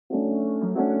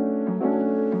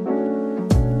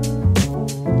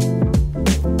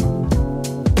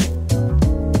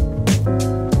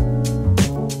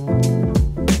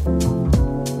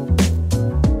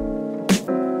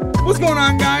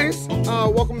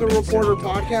welcome to the Reporter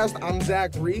Podcast. I'm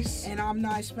Zach Reese. And I'm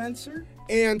Nye Spencer.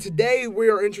 And today we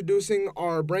are introducing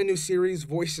our brand new series,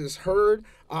 Voices Heard.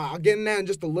 I'll get in that in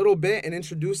just a little bit and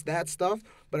introduce that stuff,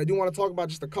 but I do want to talk about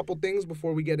just a couple things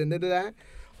before we get into that.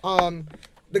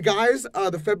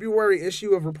 The February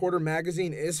issue of Reporter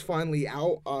Magazine is finally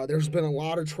out. There's been a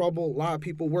lot of trouble. A lot of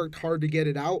people worked hard to get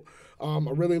it out. I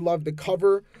really love the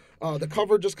cover. The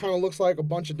cover just kind of looks like a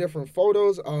bunch of different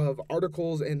photos of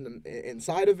articles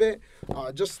inside of it.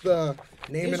 Just the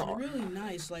name it's and really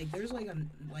nice. Like there's like a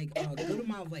good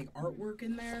amount of like artwork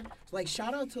in there. Like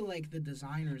shout out to like the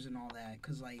designers and all that,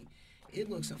 cause like it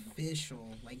looks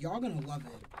official. Like y'all gonna love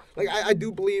it. Like I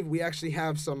do believe we actually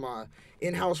have some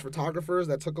in-house photographers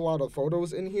that took a lot of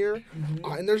photos in here,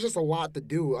 and there's just a lot to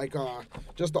do. Like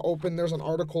just to open, there's an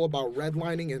article about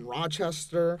redlining in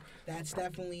Rochester. That's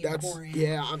definitely important.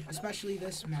 Yeah. Especially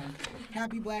this month.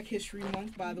 Happy Black History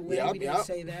Month, by the way. We didn't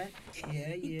say that.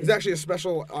 Yeah. There's actually a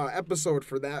special episode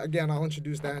for that. Again, I'll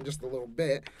introduce that in just a little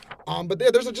bit. But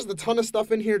there's just a ton of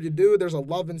stuff in here to do. There's a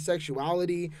love and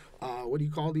sexuality. What do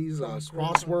you call these?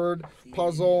 Crossword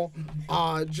puzzle.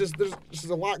 There's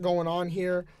a lot going on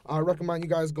here. I recommend you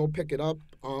guys go pick it up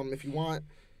if you want.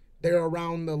 They're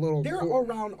around the little. They're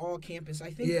around all campus. I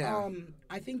think. Yeah.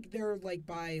 I think they're like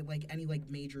by like any like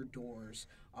major doors.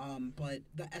 But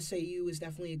the SAU is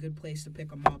definitely a good place to pick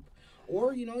them up.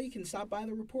 Or you can stop by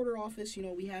the reporter office.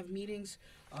 We have meetings,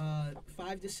 5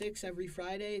 to 6 every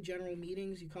Friday. General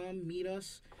meetings. You come meet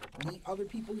us, meet other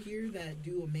people here that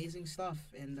do amazing stuff,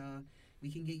 and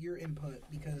we can get your input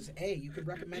because you could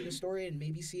recommend a story and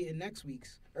maybe see it in next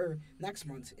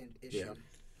month's issue. Yeah.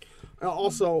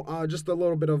 Also, just a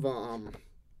little bit of what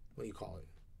do you call it?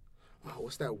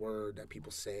 What's that word that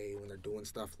people say when they're doing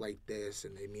stuff like this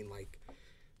and they mean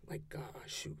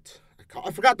shoot.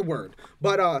 I forgot the word.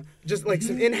 But just like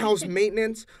some in-house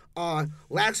maintenance.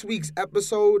 Last week's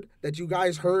episode that you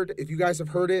guys heard, if you guys have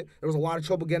heard it, there was a lot of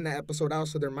trouble getting that episode out,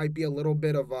 so there might be a little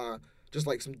bit of just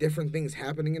like some different things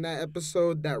happening in that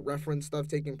episode that reference stuff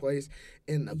taking place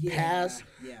in the past.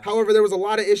 Yeah. However, there was a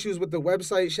lot of issues with the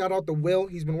website. Shout out to Will.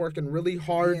 He's been working really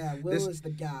hard. Yeah, Will is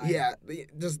the guy. Yeah,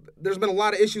 there's been a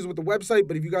lot of issues with the website,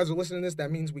 but if you guys are listening to this,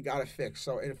 that means we got it fixed.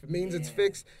 So if it means it's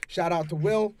fixed, shout out to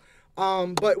Will.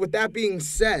 But with that being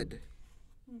said,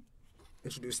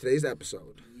 introduce today's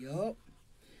episode. Yup.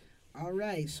 All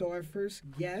right, so our first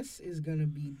guest is going to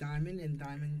be Diamond, and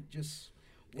Diamond just...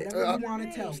 whatever you want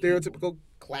to tell stereotypical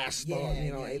class stuff,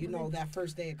 that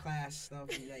first day of class stuff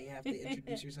that you have to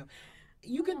introduce yourself.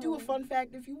 You could do a fun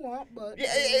fact if you want, but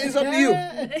it's up to you.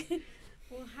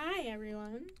 Well, hi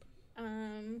everyone.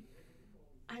 I'm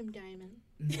Diamond.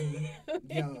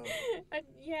 Yo.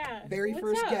 Yeah. Very What's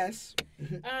first up? guest.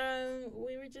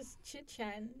 We were just chit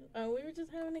chatting. We were just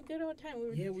having a good old time.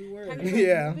 We were. Talking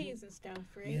about movies and stuff,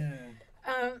 right?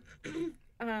 Yeah.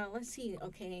 Let's see.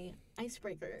 Okay,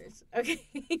 icebreakers. Okay.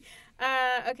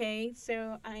 Okay.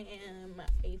 So I am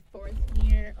a fourth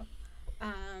year.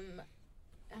 I'm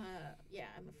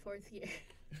a fourth year.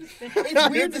 It's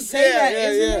weird to say that,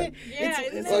 isn't it? Yeah,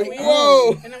 it's like weird.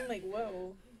 whoa. And I'm like,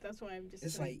 whoa. That's why I'm just.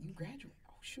 It's like you graduate.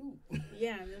 Oh shoot.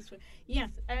 Yeah, that's what. Yes,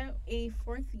 I'm a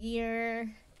fourth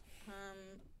year.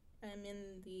 I'm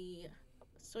in the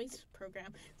SOIS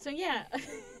program. So yeah,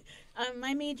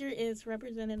 my major is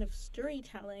representative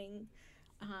storytelling,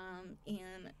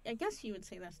 and I guess you would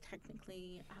say that's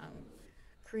technically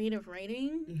creative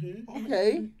writing. Mm-hmm.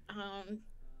 Okay.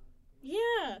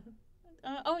 Yeah.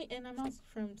 And I'm also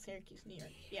from Syracuse, New York.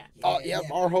 Yeah.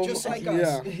 Our home. Just like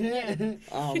yeah.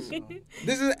 us. Yeah.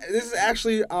 This is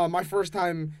actually my first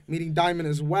time meeting Diamond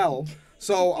as well.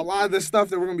 So a lot of this stuff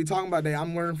that we're gonna be talking about today,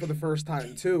 I'm learning for the first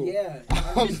time too. Yeah.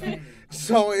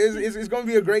 So it's going to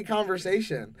be a great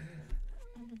conversation.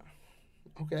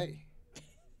 Okay.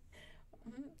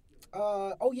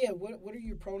 What are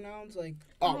your pronouns like?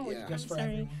 Yeah. I'm Just for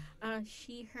sorry. everyone.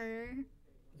 She, her,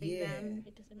 Yeah. them.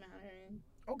 It doesn't matter.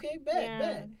 Okay,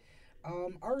 bet.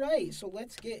 All right, so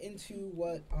let's get into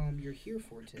what you're here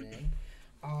for today.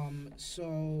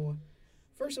 So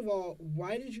first of all,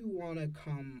 why did you want to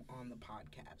come on the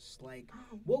podcast? Like,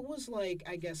 what was like,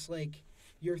 I guess, like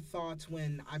your thoughts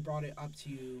when I brought it up to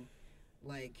you?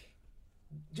 Like,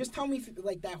 just tell me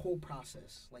like that whole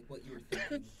process, like what you were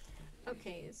thinking.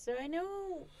 Okay, so I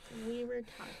know we were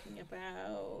talking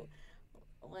about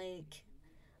like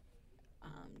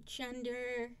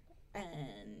gender,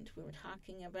 and we were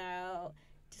talking about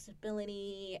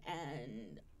disability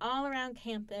and all around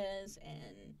campus,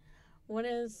 and what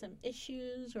are some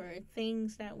issues or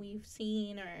things that we've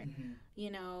seen, or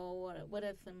what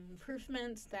are some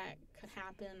improvements that could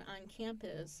happen on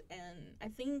campus. And I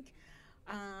think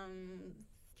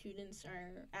students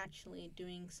are actually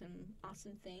doing some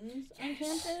awesome things on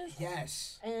campus.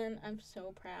 Yes. And I'm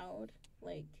so proud.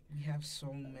 Like, We have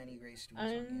so many great students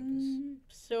on campus. I'm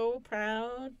so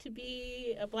proud to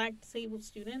be a Black disabled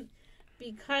student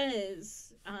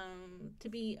because to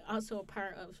be also a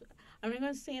part of, I'm not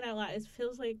going to say it out loud, it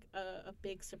feels like a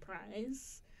big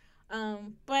surprise.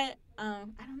 But I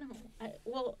don't know.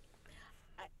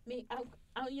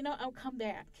 I'll come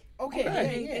back. Okay,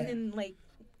 Okay. yeah. And then, like,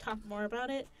 talk more about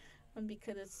it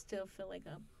because it still feel like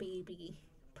a baby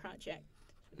project.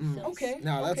 Mm. Feels- Okay.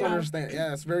 No, that's okay.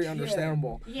 Yeah, it's very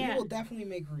understandable. We Yeah. will definitely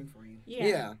make room for you.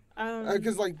 Yeah. Yeah.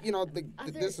 Because, like, you know,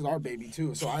 Other- this is our baby,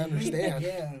 too, so I understand.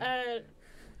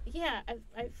 Yeah.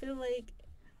 I feel like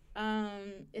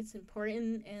it's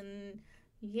important, and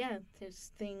yeah,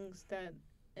 there's things that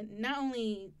not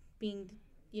only being,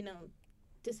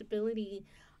 disability,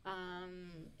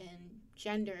 and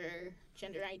gender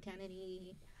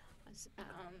identity,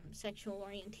 sexual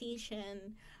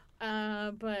orientation,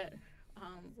 but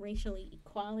racial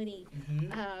equality,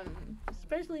 Mm-hmm.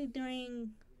 especially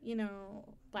during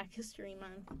Black History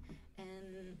Month,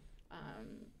 and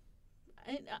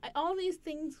all these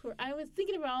things I was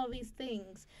thinking about all these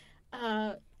things.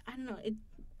 I don't know.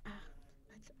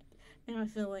 Now I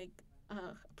feel like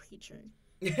a preacher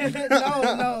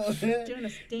no. doing a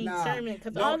dang Nah, sermon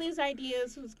because no. all these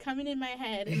ideas was coming in my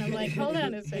head, and I'm like, hold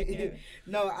on a second.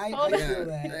 No, I Hold feel on.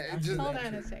 that. Yeah, I just- feel Hold that.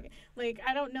 on a second. Like,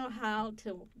 I don't know how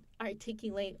to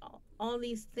articulate all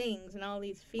these things and all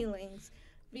these feelings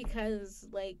because,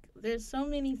 like, there's so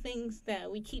many things that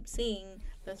we keep seeing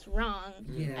that's wrong.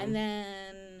 Yeah. And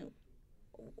then,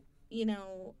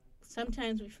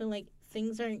 sometimes we feel like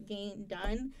things aren't getting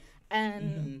done.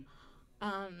 And,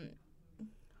 Mhm.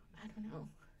 I don't know.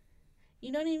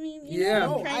 You know what I mean? Yeah.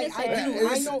 Know what No, I'm trying to I say? do.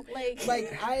 I It's- know.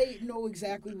 Like, I know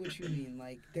exactly what you mean.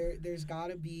 Like, there's got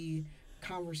to be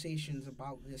conversations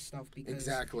about this stuff because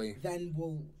Exactly. then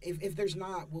if there's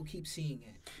not, we'll keep seeing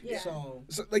it. yeah. So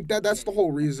So, like, that's the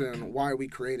whole reason why we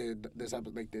created this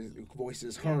episode, like, this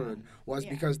Voices Heard, was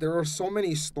Yeah. because there are so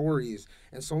many stories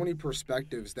and so many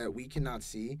perspectives that we cannot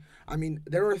see. I mean,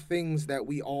 there are things that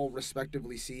we all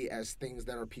respectively see as things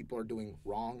that people are doing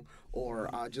wrong,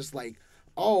 or just like,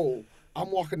 oh,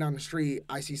 I'm walking down the street,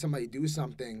 I see somebody do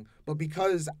something, but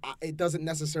because it doesn't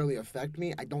necessarily affect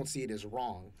me, I don't see it as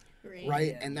wrong, right?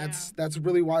 Yeah. And that's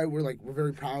really why we're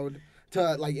very proud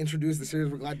to like introduce the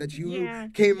series. We're glad that you Yeah.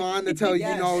 came on to tell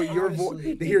Yes, your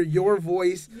honestly. to hear your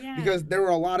voice, Yeah. because there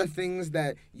are a lot of things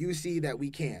that you see that we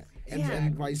can't, and, Yeah.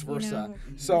 and vice You versa. know.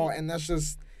 So and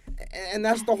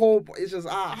that's the whole. It's just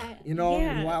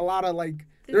Yeah. a lot of like.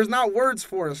 There's not words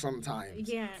for us sometimes,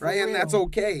 Yeah. right? For And that's real.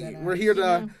 okay. That We're here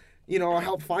to Yeah.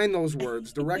 help find those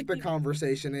words, direct the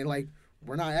conversation, and like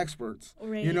we're not experts.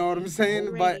 Right. You know what I'm saying?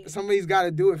 Right. But somebody's got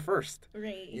to do it first.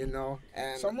 Right.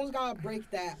 And someone's got to break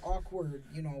that awkward,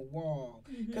 wall.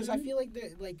 Because I feel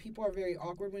like people are very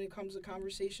awkward when it comes to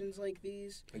conversations like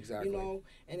these. exactly.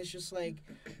 And it's just like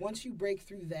once you break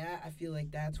through that, I feel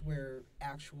like that's where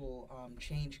actual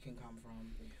change can come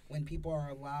from. When people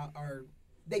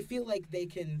they feel like they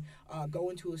can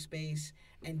go into a space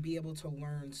and be able to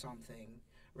learn something,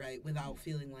 right, without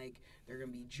feeling like they're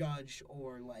gonna be judged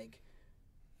or like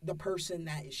the person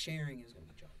that is sharing is gonna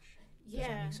be judged. Does that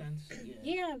Yeah. make sense?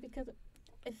 Yeah, because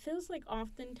it feels like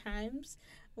oftentimes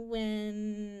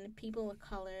when people of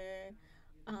color,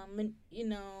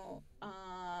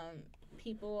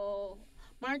 people,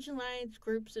 marginalized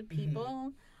groups of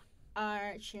people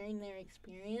are sharing their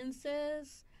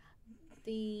experiences,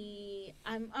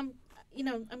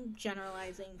 I'm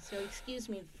generalizing, so excuse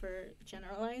me for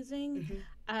generalizing.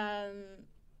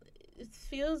 It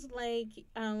feels like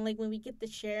when we get to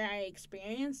share our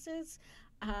experiences,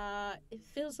 it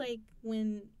feels like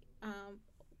when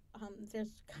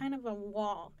there's kind of a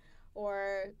wall,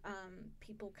 or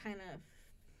people kind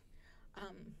of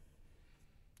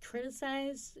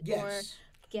criticize or Yes.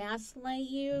 gaslight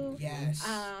you. Yes.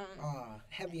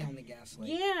 Heavy on the gaslight.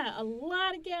 Yeah, a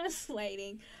lot of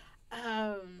gaslighting.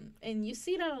 And you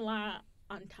see that a lot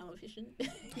on television.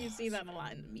 You see that a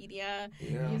lot in the media.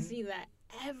 Yeah. You see that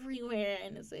everywhere,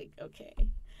 and it's like, okay.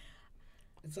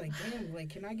 It's like, damn, like,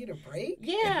 can I get a break?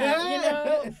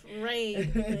 Yeah,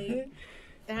 right. Like,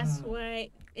 that's why,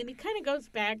 and it kind of goes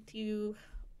back to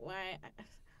why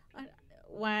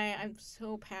I'm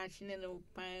so passionate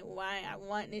about why I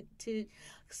want it to.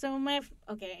 So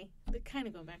to kind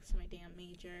of go back to my damn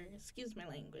major. Excuse my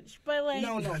language, but like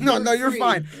No, you're free.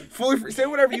 fine. Fully free. Say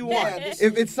whatever you want. Yeah,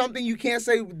 If it's something you can't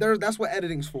say, that's what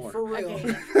editing's for. For real.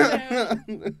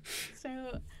 Okay.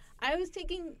 So I was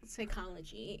taking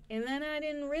psychology, and then I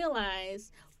didn't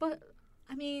realize. But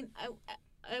I mean,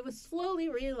 I was slowly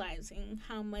realizing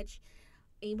how much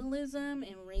ableism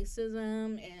and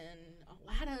racism and a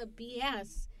lot of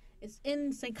BS is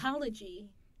in psychology.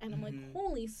 And I'm like,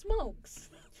 holy smokes,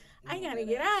 I gotta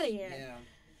get out of here. Yeah.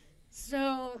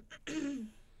 So,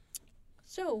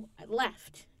 so I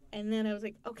left. And then I was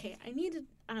like, okay, I need to,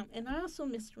 and I also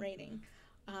missed writing.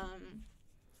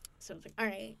 So I was like, all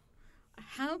right,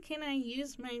 how can I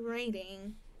use my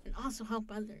writing and also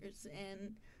help others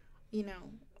and, you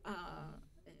know,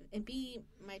 and be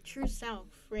my true self,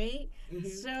 right?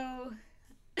 So,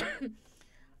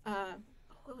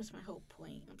 what was my whole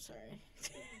point? I'm sorry.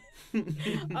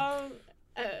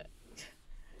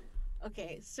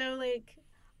 Okay, so like,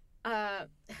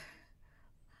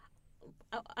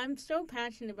 I'm so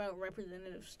passionate about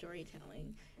representative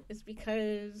storytelling. It's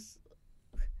because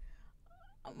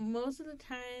most of the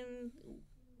time,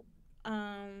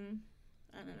 I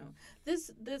don't know. This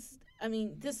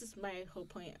is my whole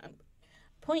point.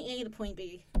 Point A to point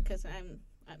B, because I'm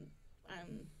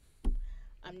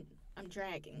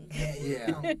dragging.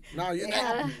 Yeah. No, you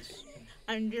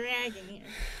I'm dragging here.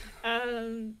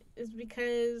 Is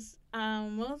because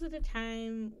most of the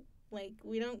time, like,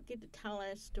 we don't get to tell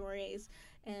our stories,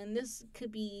 and this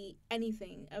could be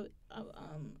anything.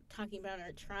 Talking about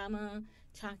our trauma,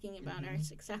 talking about our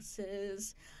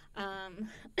successes,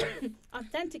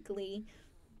 authentically,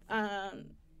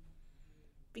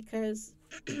 because,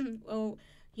 well,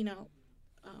 you know,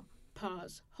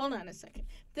 pause. Hold on a second.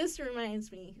 This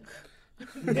reminds me.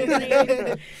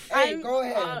 Hey, go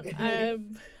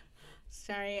ahead.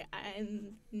 Sorry,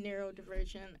 I'm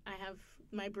neurodivergent. I have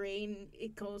my brain,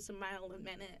 it goes a mile a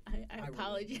minute. I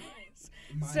apologize.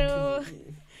 So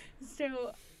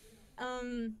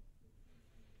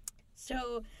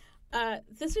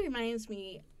this reminds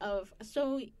me of,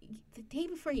 the day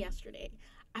before yesterday,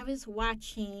 I was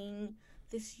watching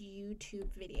this YouTube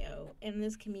video, and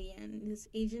this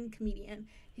Asian comedian,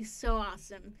 he's so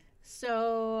awesome.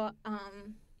 So,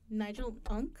 Nigel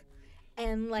Unk,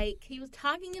 and like, he was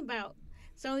talking about,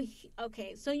 so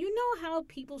you know how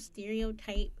people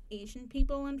stereotype Asian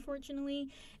people, unfortunately,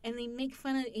 and they make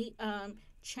fun of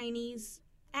Chinese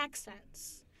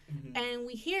accents. And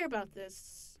we hear about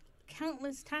this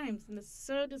countless times, and it's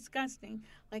so disgusting.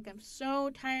 Like, I'm so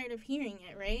tired of hearing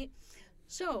it, right?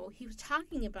 So he was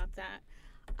talking about that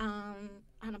on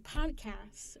a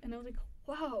podcast, and I was like,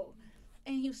 whoa.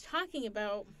 And he was talking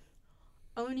about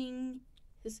owning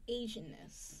his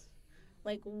Asianness.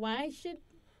 Like, why should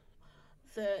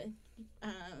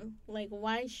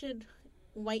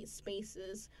white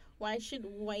spaces, why should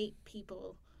white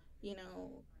people, you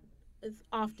know, it's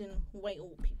often white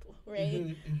old people,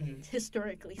 right?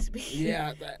 Historically speaking.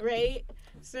 Yeah. Right?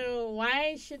 So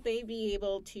why should they be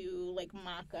able to, like,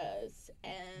 mock us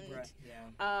and,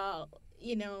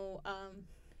 you know,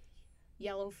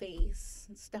 yellow face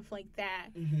and stuff like that?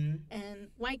 And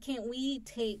why can't we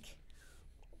take,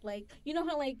 like, you know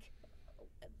how, like,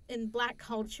 in Black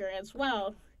culture as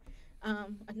well,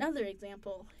 another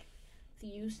example, the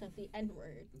use of the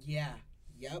N-word. Yeah.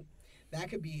 Yep. That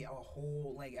could be a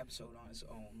whole, like, episode on its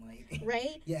own, like.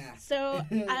 Right? Yeah. So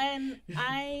I'm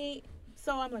like,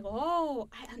 oh,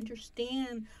 I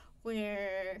understand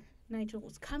where Nigel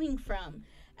was coming from,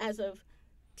 as of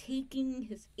taking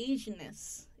his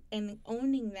Asianness and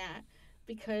owning that,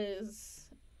 because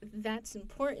that's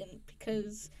important,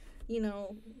 because, you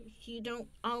know, you don't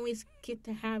always get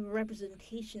to have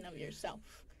representation of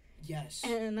yourself. Yes.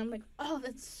 And I'm like, oh,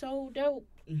 that's so dope.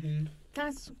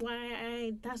 That's why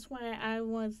I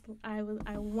wanted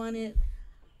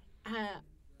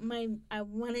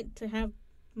to have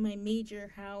my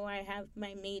major how I have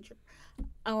my major,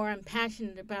 or I'm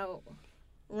passionate about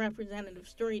representative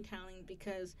storytelling,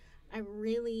 because I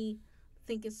really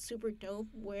think it's super dope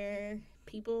where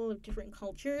people of different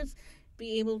cultures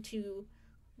be able to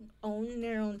own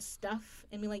their own stuff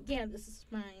and be like, yeah, this is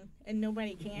mine, and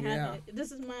nobody can have it.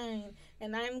 This is mine,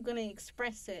 and I'm gonna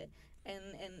express it and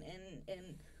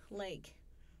like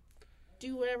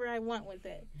do whatever I want with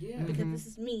it, because this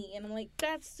is me. And I'm like,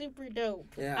 that's super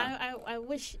dope. I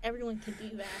wish everyone could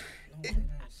do that.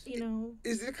 You know,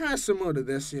 Is it kind of similar to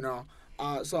this? You know,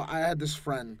 so I had this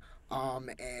friend,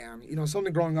 and you know,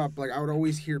 something growing up, like, I would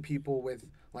always hear people with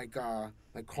like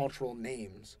cultural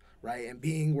names, right? And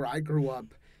being where I grew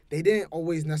up, they didn't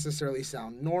always necessarily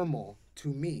sound normal to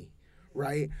me,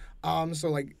 right? So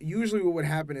like, usually what would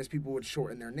happen is people would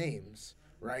shorten their names,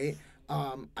 right?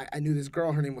 I knew this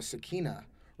girl, her name was Sakina,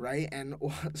 right? And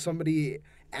somebody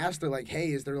asked her, like,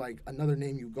 hey, is there like another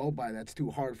name you go by that's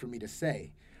too hard for me to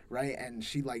say, right? And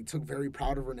she like took very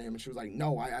proud of her name, and she was like,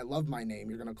 no, I love my name.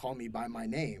 You're gonna call me by my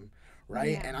name,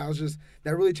 right? Yeah. And I was just,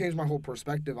 that really changed my whole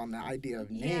perspective on the idea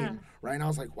of name, Yeah. right? And I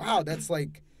was like, wow, that's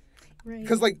like, Right.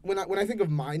 because like when I think of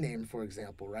my name, for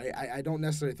example, right, I don't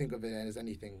necessarily think of it as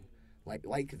anything like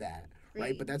that, right?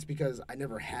 Right. But that's because I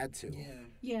never had to. Yeah,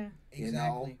 Yeah. You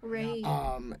know? exactly.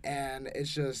 Right. And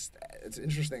it's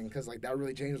interesting because like that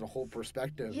really changed the whole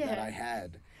perspective that Yeah. I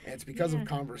had, and it's because Yeah. of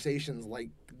conversations like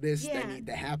this that Yeah. need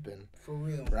to happen, For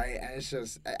real. right? And it's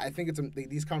just I think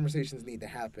these conversations need to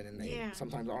happen, and they Yeah.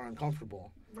 sometimes are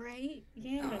uncomfortable. Right.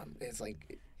 Yeah. It's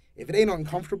like if it ain't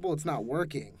uncomfortable, it's not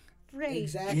working. Right.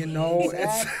 Exactly. You know,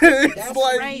 Exactly. it's That's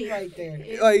like right. Right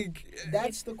there. like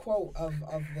That's the quote of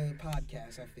the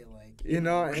podcast, I feel like. you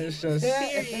know, and it's just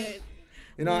Period.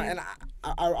 you know, Yeah. and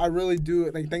I really do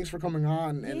like thanks for coming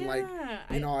on, and like Yeah,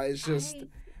 you know, it's just I-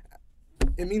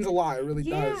 it means a lot. It really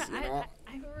yeah, does. You know.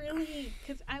 I really,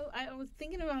 because I was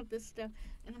thinking about this stuff,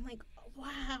 and I'm like,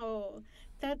 wow,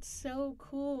 that's so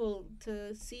cool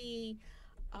to see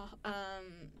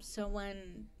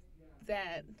someone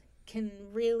that can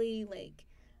really, like,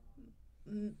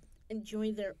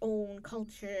 enjoy their own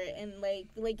culture and, like,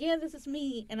 yeah, this is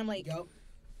me. And I'm like, Yup.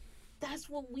 that's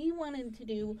what we wanted to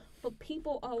do, but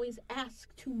people always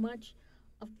ask too much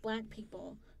of black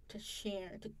people to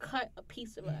share, to cut a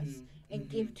piece of us and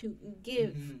give.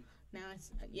 Mhm. Now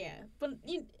it's but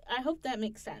I hope that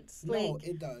makes sense. No, Like,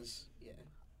 it does.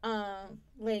 Yeah.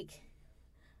 like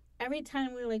every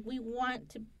time we're like, we want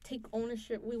to take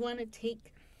ownership, we want to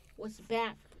take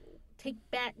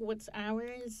back what's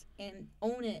ours and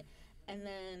own it. And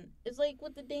then it's like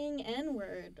with the dang N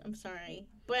word. I'm sorry,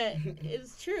 but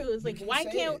it's true. It's like, can why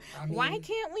say can't it. I mean- why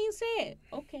can't we say it?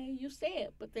 Okay, you say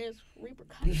it, but there's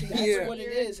repercussions. That's Yeah. what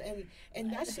it is,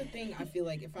 and that's the thing. I feel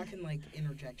like if I can like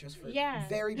interject just for Yeah.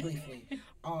 very briefly,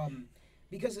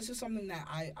 because this is something that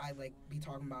I like be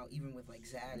talking about even with like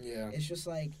Zach. Yeah. It's just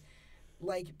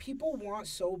like people want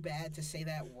so bad to say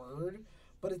that word,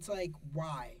 but it's like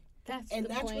why? That's And the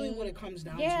that's point. really what it comes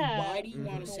down Yeah. to. Why do you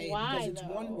want to Mhm. say it? Why, Because it's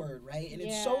one though? word, right? And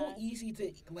it's so Yeah. easy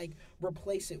to like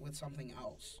replace it with something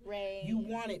else. Right. You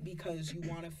want it because you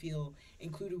want to feel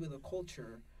included with a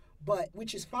culture, but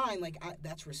which is fine. Like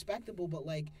that's respectable, but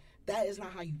like that is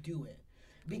not how you do it.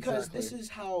 Because this Exactly. is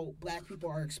how black people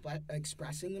are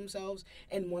expressing themselves,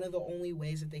 and one of the only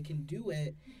ways that they can do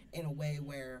it in a way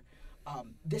where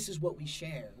this is what we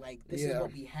share. Like this is Yeah.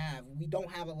 what we have. We don't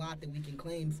have a lot that we can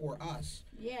claim for us.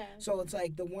 Yeah. So it's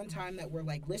like the one time that we're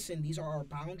like, listen, these are our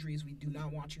boundaries. We do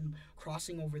not want you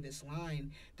crossing over this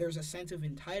line. There's a sense of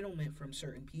entitlement from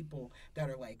certain people that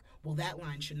are like, well, that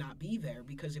line should not be there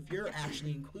because if you're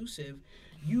actually inclusive,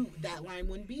 that line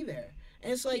wouldn't be there.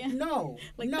 And it's like, Yeah. no,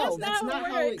 Like, no, that's not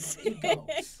how how it it works.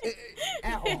 goes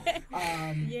at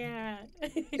all. Yeah.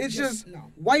 It's just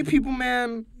no. white people,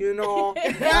 man. You know,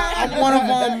 I'm one of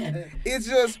them. It's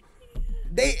just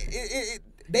they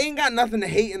ain't got nothing to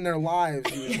hate in their lives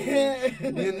usually.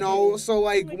 You know, so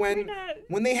like Like, when we're not-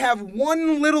 when they have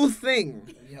one little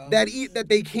thing Yo, that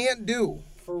they can't do,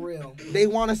 for real. they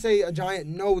want to say a giant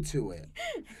no to it.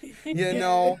 You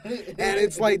know, and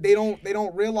it's like they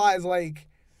don't realize like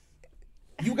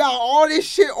you got all this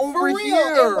shit over For real.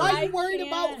 here. And why I you worried can't.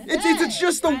 about It's that? it's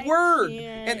just a I word,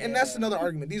 can't. and that's another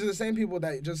argument. These are the same people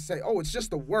that just say, "Oh, it's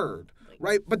just a word,"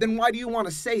 right? But then why do you want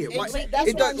to say it? Why, That's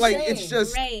it what does I'm like saying. it's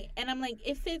just Right. And I'm like,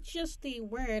 if it's just the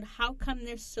word, how come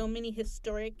there's so many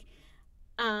historic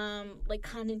like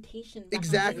connotations behind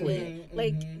Exactly. it?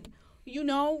 Like, you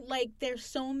know, like there's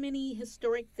so many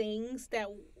historic things that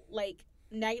like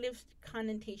negative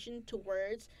connotation to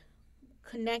words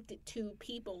connected to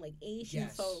people like Asian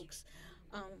Yes. folks,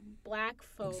 black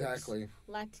folks, exactly.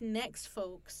 Latinx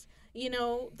folks. You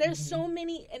know, there's so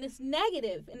many, and it's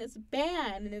negative, and it's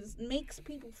bad, and it makes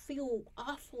people feel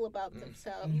awful about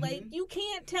themselves. Like, you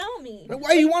can't tell me. Like,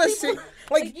 why you want to say people-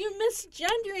 like? you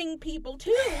misgendering people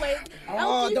too. Like,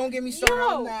 Oh, LG don't get me started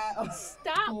on yo, that.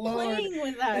 Stop Lord. playing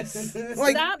with us.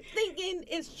 Like- Stop thinking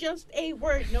it's just a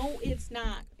word. No, it's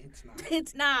not. It's not.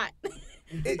 It's not.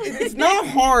 It's not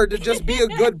hard to just be a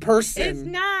good person. It's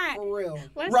not. For real.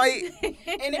 Let's- Right.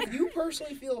 And if you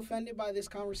personally feel offended by this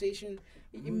conversation,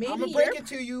 Maybe I'm gonna break you're- it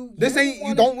to you. This ain't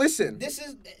you. Don't listen. This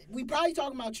is we probably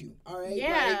talking about you. All right.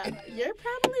 Yeah, Like, you're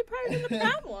probably part of the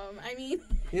problem. I mean,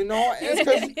 You know, it's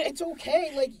because it's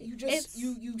okay. Like you just It's-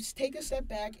 you take a step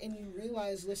back and you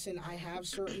realize, listen, I have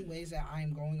certain ways that I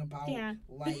am going about Yeah.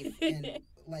 life, and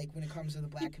like when it comes to the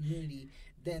black community,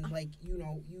 then like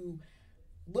you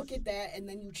look at that and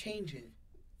then you change it.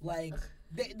 Like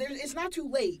it's not too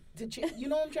late to change. You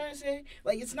know what I'm trying to say?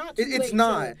 Like it's not too late. it's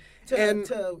not. And-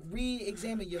 to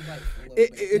re-examine your life. A little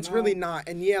it's bit, you know? really not.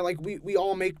 And yeah, like we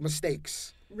all make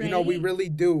mistakes. You know, we Right? really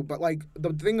do. But like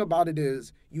the thing about it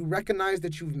is, you recognize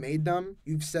that you've made them,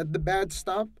 you've said the bad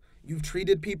stuff, you've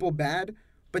treated people bad,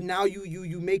 but now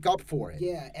you make up for it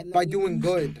Yeah, and by then you doing use-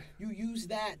 good. You use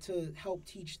that to help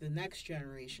teach the next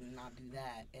generation not do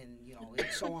that, and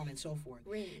so on and so forth.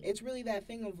 Right. It's really that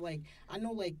thing of like, I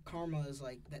know like karma is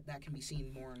like that can be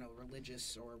seen more in a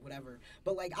religious or whatever,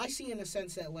 but like I see in a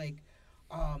sense that like,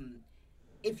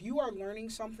 if you are learning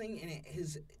something and it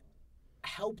has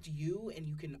helped you and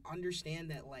you can understand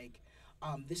that like,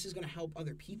 this is going to help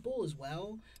other people as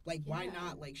well. Like, why Yeah.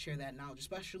 not like share that knowledge,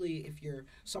 especially if you're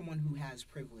someone who has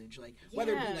privilege, like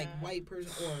whether it be like Yeah. white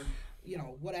person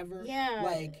or whatever. Yeah.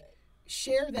 Like,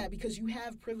 share that because you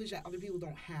have privilege that other people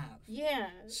don't have. Yeah.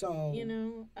 So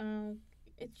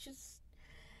It's just.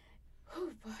 Oh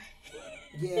boy.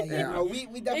 yeah, Yeah. no, we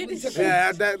definitely It took is- Yeah,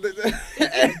 a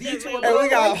detour, and but we I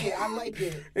got. like it. I like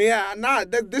it. Yeah,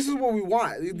 this is what we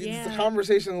want. It's a Yeah.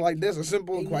 conversation like this, a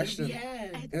simple It needs to question. be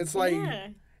had. It's like Yeah.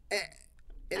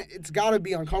 it's got to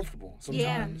be uncomfortable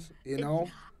sometimes, you know.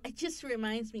 It just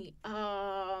reminds me.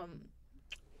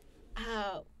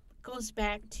 Goes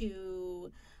back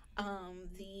to,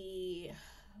 the.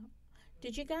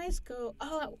 Did you guys go?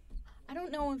 Oh, I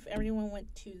don't know if everyone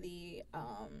went to the.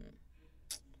 Oh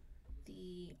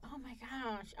my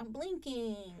gosh, I'm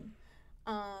blinking.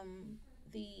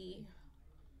 The.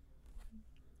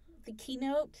 The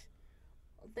keynote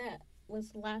that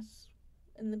was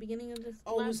in the beginning of this.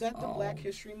 Oh, last, was that the Oh. Black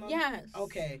History Month? Yes.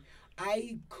 Okay,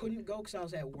 I couldn't go because I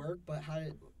was at work. But how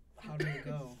did it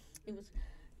go? It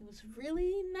was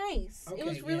really nice. It Okay,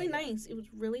 was yeah, really yeah. nice. It was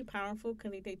really powerful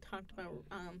because they talked about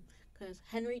because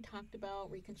Henry talked about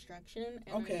Reconstruction,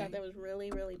 and Okay. I thought that was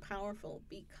really really powerful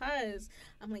because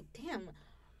I'm like, damn,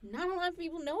 not a lot of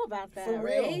people know about that, For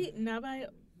real. right? Not by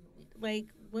like,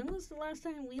 when was the last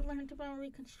time we learned about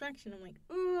Reconstruction? I'm like,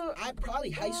 ooh, I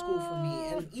probably high school for me,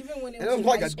 and even when it And was, it was in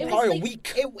like high a school, probably a like-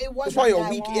 week. it It was wasn't probably a that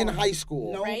week long. in high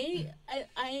school. No. right?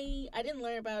 I didn't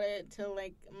learn about it till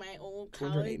like my old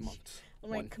 208 college. months.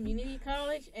 Like One. community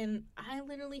college, and I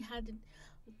literally had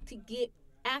to get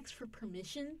asked for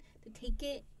permission to take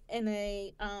it in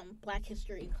a Black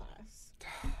History class.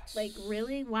 Like,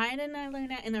 really? Why didn't I learn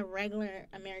that in a regular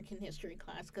American history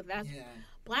class? Because that's Yeah.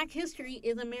 Black history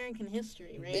is American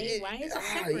history, right? Why is it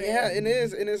separate? Yeah, it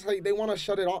is, and it's like they want to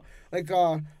shut it off. Like,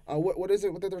 what is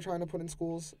it that they're trying to put in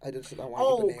schools? I want to get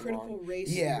Oh, the name critical wrong.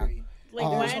 race Yeah. theory. Like,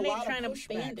 There's why There's are a they lot trying of to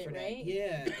pushback ban for it, that. right?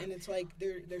 Yeah, and it's like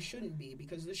there shouldn't be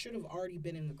because this should have already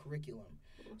been in the curriculum.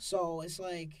 So it's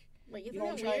like, Like, you isn't know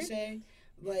what I'm it trying weird? to say?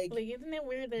 Like, Like, isn't it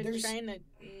weird they're there's- trying to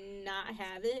not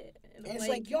have it? and it's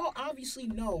like y'all obviously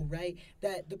know, right,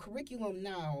 that the curriculum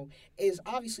now is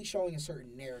obviously showing a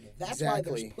certain narrative. That's why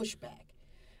there's Exactly. pushback.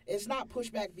 It's not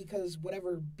pushback because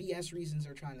whatever BS reasons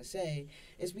they're trying to say.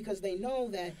 It's because they know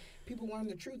that people learn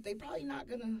the truth. They probably not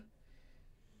gonna.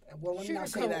 Well, let me not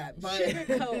say that. But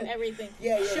sugarcoat everything.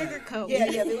 Yeah, yeah. Sugarcoat.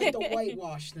 Yeah, they like the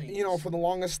whitewash thing. You know, for the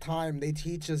longest time, they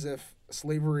teach as if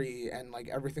slavery and like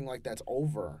everything like that's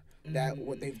over. That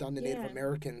what they've done to Native Yeah.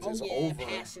 Americans Oh is yeah, over.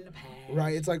 pass in the past.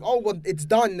 Right? It's like, oh well, it's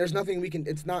done. There's nothing we can.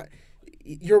 It's not.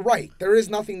 You're right. There is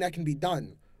nothing that can be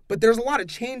done. But there's a lot of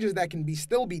changes that can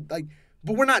still be like.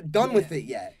 But we're not done with it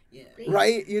yet, Yeah.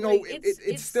 right? You know, Like,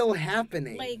 it's still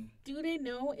happening. Like, do they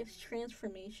know it's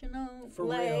transformational? For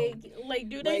like, real. like,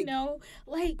 do they Like- know,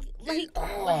 like what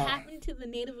Ah. happened to the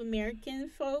Native American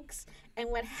folks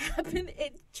and what happened?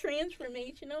 It's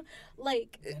transformational.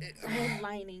 Like,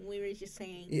 redlining. We were just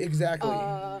saying. Exactly.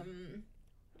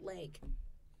 Like,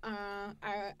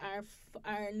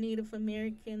 our Native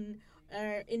American,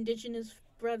 our indigenous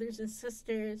brothers and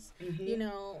sisters. Mhm. You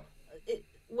know,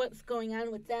 what's going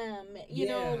on with them? You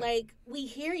know, Yeah. like we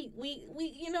hear we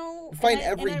you know Fight and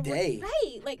every I day.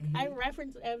 right? Like I Mhm.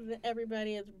 reference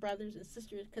everybody as brothers and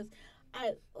sisters because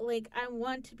I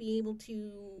want to be able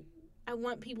to. I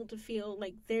want people to feel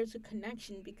like there's a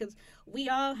connection because we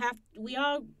all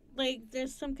like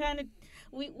there's some kind of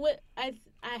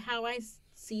how I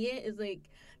see it is like,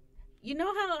 you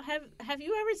know how have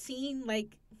you ever seen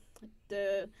like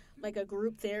a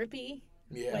group therapy,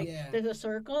 yeah. like Yeah. there's a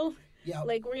circle, Yeah.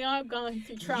 like we all gone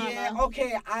through trauma. Yeah.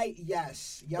 Okay.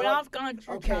 Yes. We Yep. all gone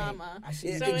through Okay. trauma. I see.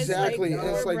 Yeah, So exactly. it's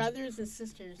like It's we're like- brothers and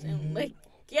sisters, Mhm. and like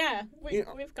yeah, You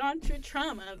know- we've gone through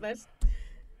trauma. That's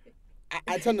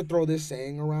I tend to throw this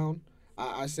saying around.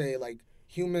 I say like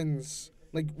humans,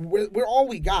 like we're all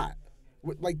we got.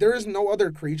 Like there is no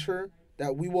other creature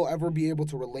that we will ever be able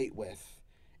to relate with,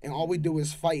 and all we do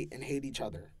is fight and hate each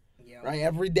other. Yep. Right?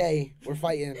 Every day we're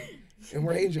fighting and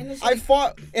we're hating. And it's I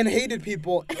fought and hated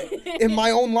people in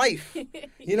my own life.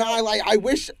 You know, I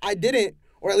wish I didn't,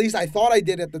 or at least I thought I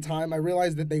did at the time. I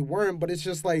realized that they weren't, but it's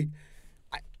just like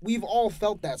we've all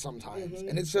felt that sometimes,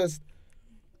 and it's just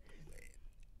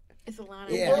It's a lot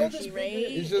of Yeah. energy, right?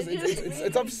 it's just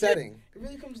it's upsetting. It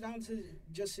really comes down to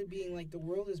just it being like the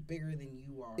world is bigger than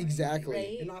you are. Exactly.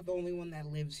 Right. You're not the only one that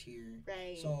lives here.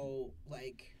 Right. So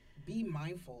like, be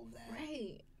mindful of that.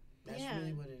 Right. That's Yeah.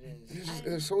 really what it It's, is. just,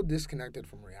 it's so disconnected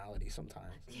from reality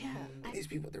sometimes. Yeah. These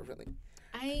people, they're really.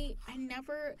 I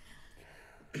never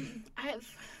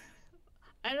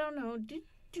I don't know. Do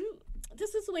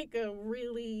this is like a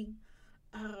really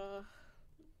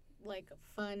like a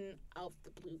fun out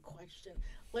the blue question.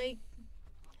 Like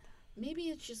maybe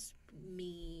it's just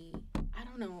me. I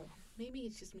don't know. Maybe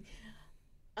it's just me.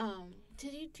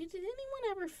 Did anyone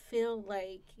ever feel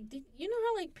like you know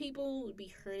how like people would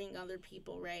be hurting other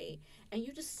people, right? And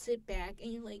you just sit back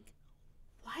and you're like,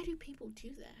 why do people do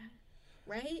that?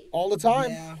 Right? All the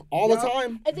time. Yeah. All the Yup.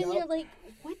 time. And then Yup. you're like,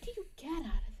 what do you get out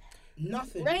of that?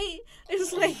 Nothing. Right?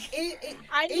 It's like It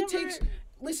I it never takes.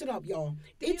 Listen up, y'all.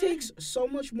 It You- takes so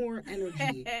much more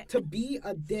energy to be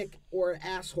a dick or an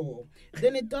asshole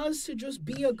than it does to just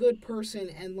be a good person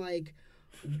and like,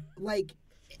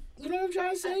 you know what I'm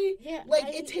trying to say? yeah, Like, I-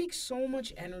 it takes so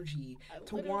much energy I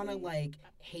to want to, literally- like,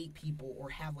 hate people or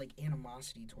have, like,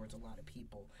 animosity towards a lot of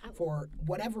people I- for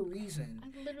whatever reason.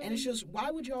 I literally, And it's just, why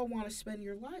would y'all want to spend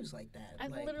your lives like that? I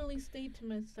Like, literally stayed to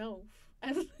myself. I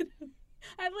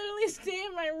literally stay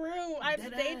in my room. I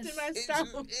Dead stayed ass. to It's,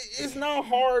 myself. it's not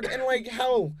hard. And like,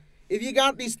 hell, if you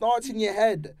got these thoughts in your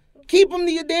head, keep them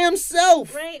to your damn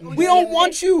self. Right? We don't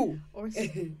want you. Or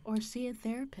see a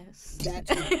therapist. That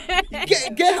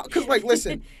too. Get, because like,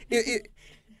 listen,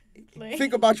 Like-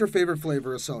 think about your favorite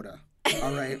flavor of soda.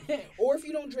 All right. Or if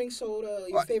you don't drink soda,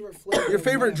 your favorite flavor. Your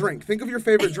favorite whatever, drink. Think of your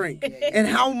favorite drink and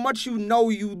how much you know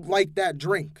you like that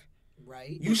drink.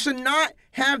 Right? You should not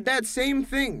have that same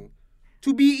thing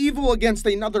to be evil against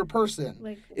another person.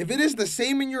 Like- If it is the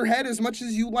same in your head as much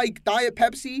as you like Diet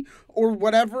Pepsi or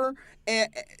whatever,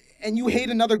 and you hate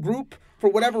another group for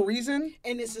whatever reason,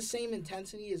 And it's the same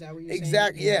intensity, is that what you're saying?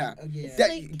 exactly, yeah. Yeah. That,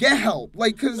 Like- get help.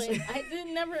 Like, because Like, I did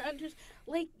never understand.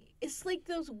 Like, it's like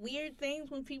those weird things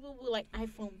when people were like,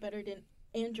 iPhone better than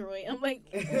Android. I'm like,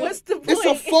 what's the point? it's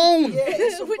a phone. Yeah,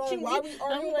 it's a What phone. you Why mean? we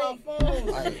arguing I'm about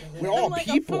phones? We're all I'm like,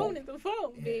 people. a phone is a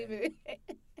phone, baby.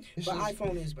 It's But just-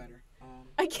 iPhone is better.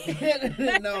 I can't.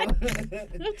 No. I'm sorry.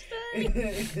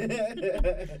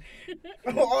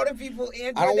 All the people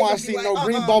Android. I don't want to they see gonna be no like,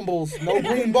 green bubbles. No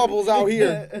green bubbles out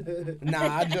here.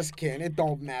 Nah, I just can't. It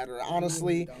don't matter.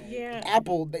 Honestly, Yeah.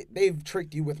 Apple, they've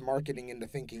tricked you with marketing into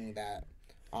thinking that.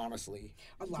 Honestly.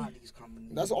 A lot of these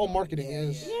companies. That's all marketing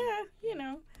is. Yeah, you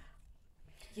know.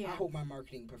 I Yeah. hope my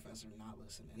marketing professor not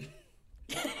listening.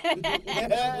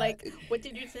 Like, what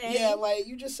did you say? Yeah, like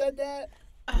you just said that.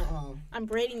 I'm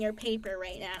grading your paper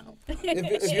right now. If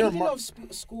you're a Speaking mar- of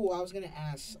school, I was gonna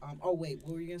ask. Oh wait,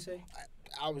 what were you gonna say?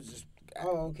 I was just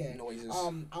Oh okay. noises.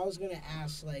 I was gonna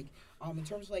ask like, in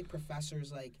terms of like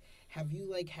professors, like, have you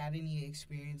like had any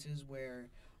experiences where,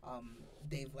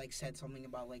 they've like said something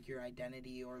about like your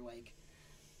identity or like,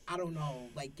 I don't know,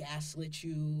 like gaslit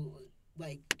you,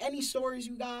 like any stories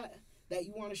you got that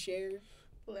you want to share?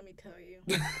 Let me tell you.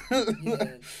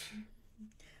 Yeah.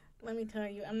 Let me tell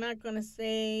you. I'm not going to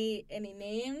say any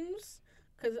names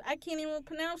because I can't even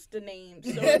pronounce the names.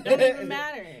 So it don't even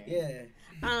matter. Yeah.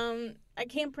 I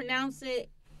can't pronounce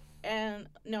it. And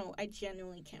no, I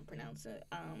genuinely can't pronounce it.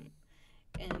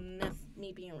 And that's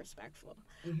me being respectful.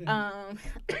 Mhm.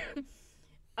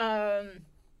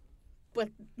 But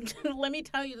let me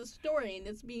tell you the story, and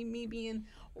this be me being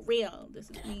real. This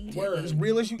is me Word. As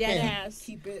real as you dead can. ass.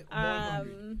 Keep it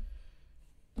 100.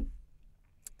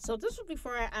 So this was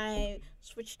before I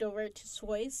switched over to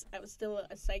Swiss. I was still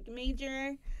a psych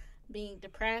major, being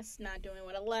depressed, not doing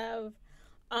what I love.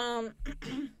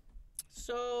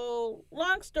 So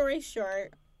long story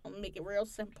short, I'll make it real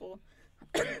simple.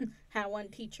 Had one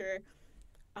teacher.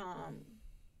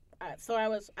 So I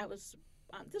was.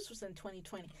 This was in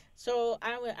 2020. So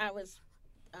I was,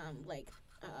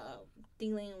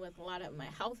 dealing with a lot of my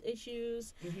health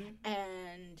issues,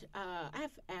 and I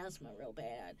have asthma real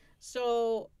bad.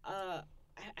 So I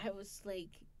was like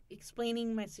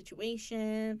explaining my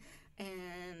situation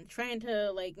and trying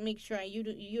to like make sure I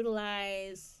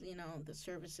utilize the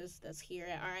services that's here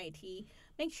at RIT.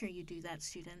 Make sure you do that,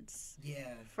 students,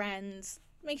 Yeah. friends.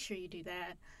 Make sure you do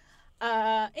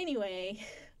that. Anyway,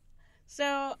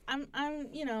 so I'm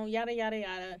yada yada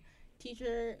yada.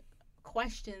 Teacher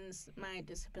questions my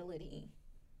disability,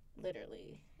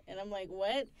 literally, and I'm like,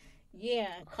 what? Yeah,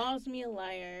 calls me a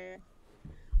liar.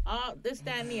 This,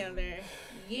 that, and the other.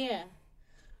 Yeah.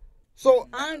 So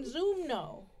On Zoom,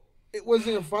 no. It was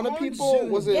it in front of On people?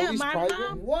 Zoom. Was it Yeah, at least my private?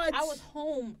 mom- What? I was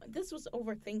home. This was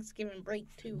over Thanksgiving break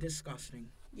too. Disgusting.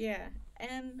 Yeah,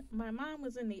 and my mom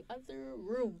was in the other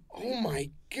room. Oh my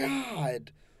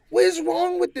God! What is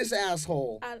wrong with this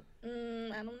asshole? I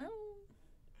don't know,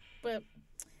 but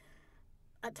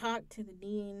I talked to the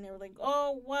dean. They were like,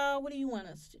 "Oh, well, what do you want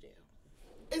us to do?"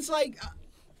 It's like,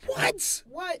 What?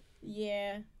 what?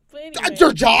 Yeah, but That's anyway,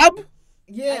 your job?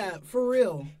 Yeah, for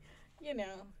real. you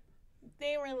know,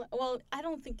 they were well. I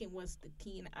don't think it was the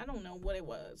dean. I don't know what it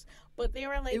was, but they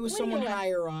were like, It was "What do you someone want-"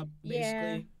 higher up, Yeah,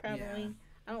 basically. probably. Yeah.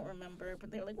 I don't remember,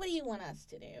 but they were like, "What do you want us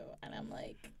to do?" And I'm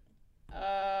like,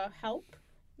 help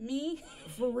me,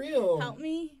 For real. help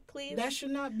me, please." That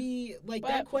should not be, like, But-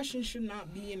 that question should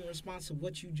not be in response to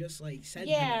what you just, like, said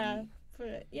Yeah, to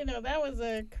me. but that was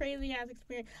a crazy ass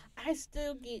experience. I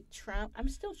still get I'm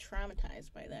still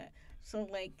traumatized by that. So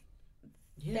like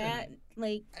Yeah. that,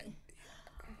 like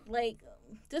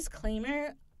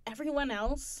disclaimer. Everyone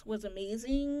else was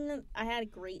amazing. I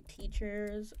had great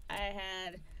teachers. I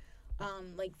had,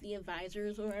 like the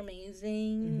advisors were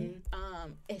amazing.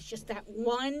 It's just that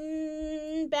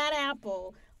one bad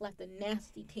apple left a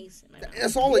nasty taste in my mouth.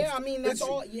 That's all. Yeah, I mean, that's it's-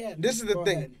 all, yeah. This is the Go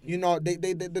thing. ahead. You know,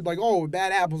 they're like, oh,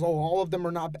 bad apples. Oh, all of them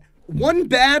are not bad. One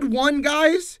bad one,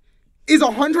 guys, is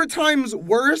 100 times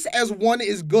worse as one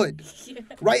is good. Yeah.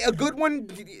 Right? A good one,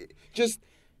 just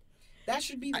That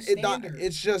should be the it, standard.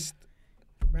 it's just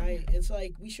Right? It's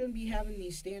like we shouldn't be having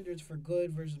these standards for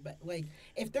good versus bad. Like,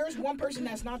 if there's one person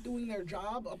that's not doing their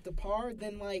job up to par,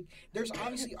 then, like, there's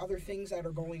obviously other things that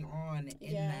are going on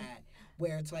in Yeah. that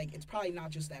where it's like, it's probably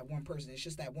not just that one person. It's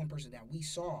just that one person that we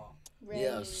saw. Right.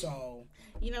 Yes. So,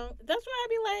 That's why I'd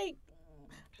be like,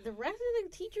 the rest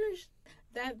of the teachers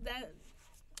that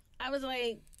I was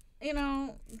like,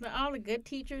 all the good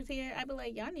teachers here, I'd be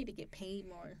like, y'all need to get paid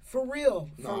more. for real.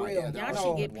 For No, real. yeah, Y'all no,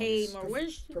 should get paid more. prof-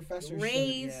 Where's professors should,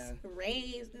 raise, yeah.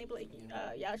 raise? And they'd be like,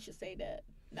 y'all should say that,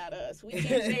 not us. We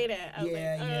can't say that. I was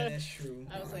Yeah, like, yeah, that's true.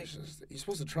 I was no, like, it's just- you're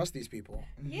supposed to trust these people.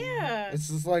 yeah. It's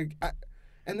just like,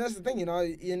 and that's the thing,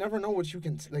 you never know what you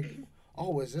can, like,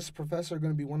 oh, is this professor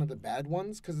going to be one of the bad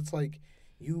ones? Because it's like,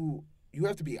 you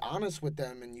have to be honest with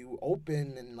them and you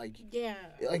open and, like Yeah.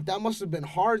 that must have been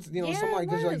hard, Yeah, something like,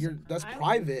 because, it like, was. that's I-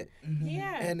 private.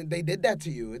 Yeah. And they did that to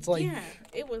you. It's like, yeah,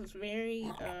 it was very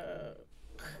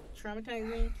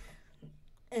traumatizing,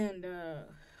 and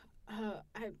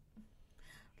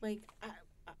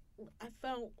I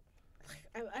felt,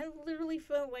 I literally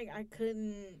felt like I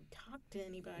couldn't talk to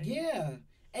anybody. Yeah.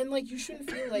 And, like, you shouldn't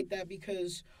feel like that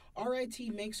because RIT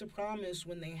makes a promise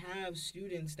when they have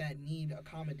students that need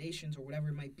accommodations or whatever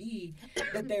it might be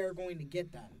that they're going to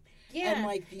get them. Yeah. And,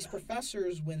 like, these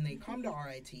professors, when they come to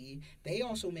RIT, they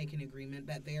also make an agreement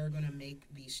that they are going to make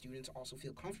these students also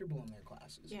feel comfortable in their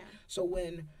classes. Yeah. So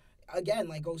when, again,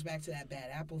 like, goes back to that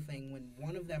bad apple thing, when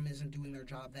one of them isn't doing their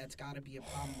job, that's got to be a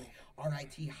problem with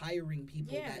RIT hiring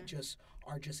people Yeah. that just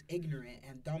are just ignorant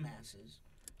and dumbasses.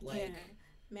 Like, Yeah.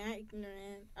 Mad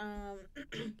ignorant. all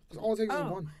it takes is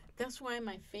Oh. one. That's why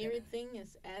my favorite thing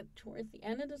is towards the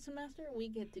end of the semester we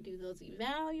get to do those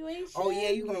evaluations. oh, yeah,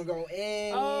 you're going to go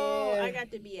in. Oh, yeah. I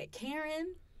got to be at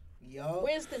Karen. Yup.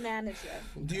 Where's the manager?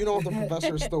 Do you know if the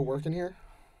professor is still working here?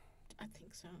 I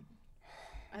think so.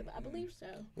 I believe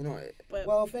so. You know, But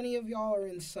Well, if any of y'all are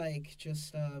in psych,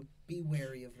 just be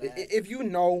wary of that. if you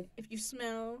know, if you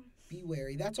smell, Be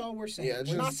wary. That's all we're saying. Yeah,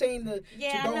 we're not just- saying to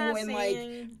yeah, go I'm not and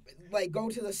saying. like go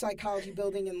to the psychology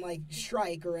building and like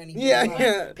strike or anything. yeah, Like,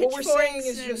 yeah. What we're saying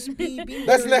Pitchforks is just be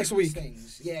That's wary next of these week.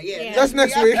 Things. Yeah. Yeah. That's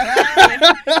next week.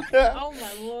 Oh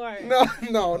my lord. No,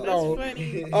 That's no.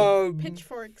 funny.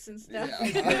 Pitchforks and stuff.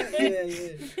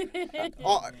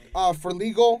 For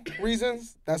legal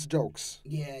reasons, that's jokes.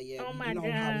 Yeah. Oh my you know how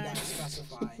we God. gotta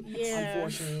specify. Yeah.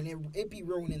 Unfortunately, and it be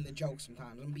ruining the jokes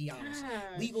sometimes. I'm gonna be honest.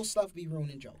 Gosh. Legal stuff be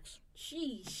ruining jokes.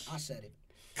 Sheesh. I said it.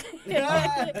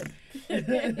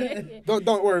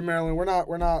 Don't worry, Marilyn.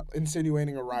 We're not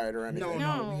insinuating a riot or anything.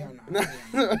 No, we are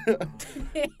No. not.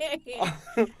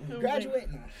 Graduate?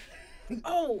 No.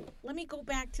 Oh, let me go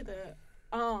back to the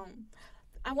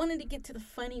I wanted to get to the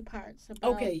funny parts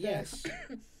about Okay, the- yes.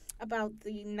 about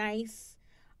the nice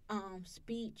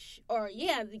speech or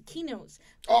the keynotes.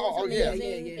 Oh, It was yeah.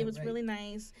 amazing. Yeah, It was right. really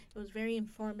nice. It was very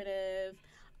informative.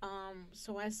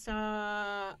 So I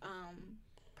saw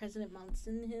President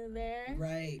Munson here there.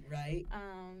 Right.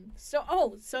 So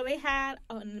they had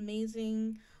an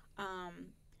amazing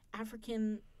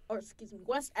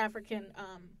West African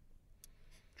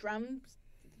drum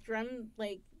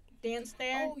like dance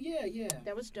there. Oh yeah.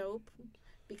 That was dope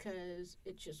because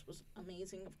it just was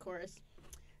amazing, of course.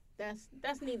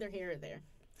 That's neither here or there.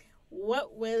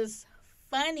 What was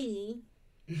funny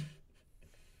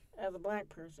as a black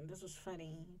person, this was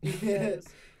funny because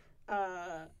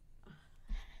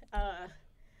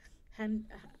and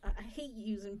I hate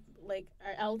using like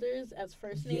our elders as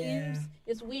first names. Yeah.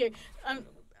 It's weird.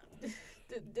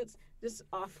 This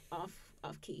off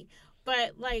key.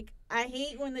 But like I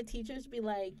hate when the teachers be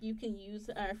like, you can use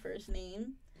our first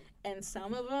name, and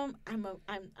some of them I'm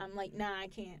like, nah, I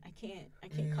can't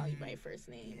call you by your first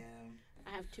name. Yeah.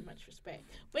 I have too much respect.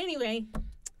 But anyway,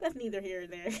 that's neither here or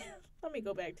there. Let me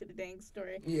go back to the dang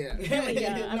story. Yeah. Here we go.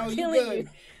 I'm No, you killing good.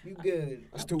 you. You good.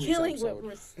 That's 2 I'm weeks killing episode.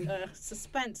 with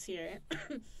suspense here.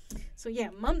 So yeah,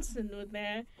 Munson was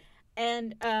there,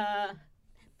 and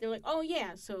they're like, oh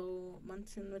yeah, so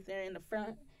Munson was there in the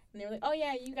front, and they were like, oh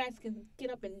yeah, you guys can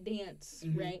get up and dance,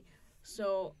 right?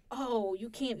 So you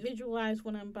can't visualize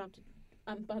what I'm about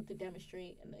to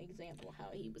demonstrate an example how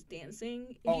he was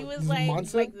dancing. Oh, He was this is like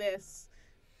Munson? this,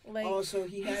 like Oh, so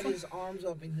he had his arms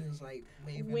up and he was like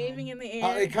waving in the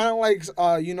air. It kind of like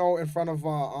in front of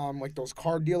like those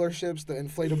car dealerships, the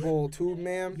inflatable tube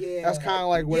man. Yeah. That's kind of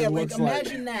like what yeah, it like looks like.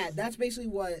 imagine that. That's basically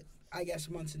what I guess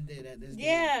Munson did at this.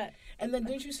 Yeah. dance. And then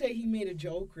didn't you say he made a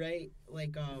joke, right?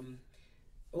 Like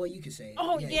well, you could say it.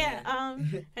 Oh yeah.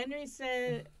 Henry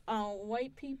said,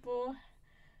 white people.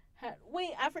 Wait,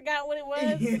 I forgot what it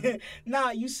was. Nah,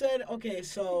 you said okay.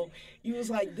 So he was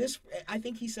like this. I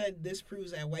think he said this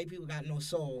proves that white people got no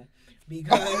soul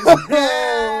because. Or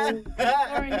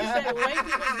he said white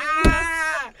people do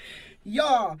have.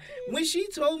 Y'all, when she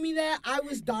told me that, I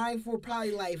was dying for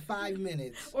probably like 5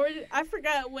 minutes. Or I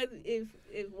forgot what if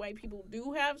white people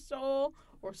do have soul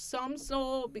or some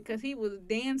soul because he was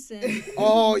dancing.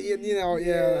 Oh, yeah.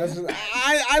 That's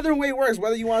either way works.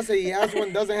 Whether you want to say he has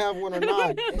one, doesn't have one, or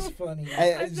not. It's funny.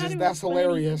 It's thought just it that's was funny.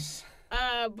 hilarious.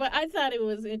 But I thought it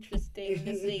was interesting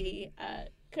to see.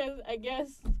 Cause I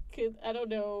guess, I don't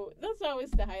know. That's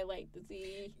always the highlight to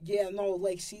see. Yeah, no,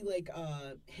 like see like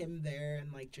him there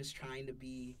and like just trying to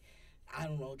be, I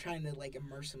don't know, trying to like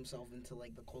immerse himself into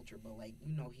like the culture, but like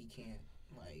he can't.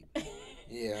 Like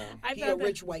Yeah. I he a thought that,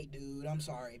 rich white dude. I'm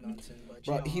sorry, Munson, but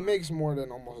But he y'all- makes more than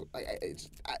almost.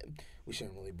 We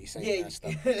shouldn't really be saying Yeah. that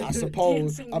stuff, I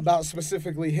suppose, Dancing. about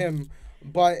specifically him.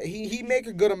 But he make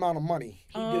a good amount of money.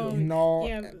 He do.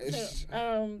 Yeah, It's, but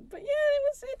yeah, it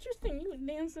was interesting. He was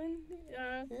dancing,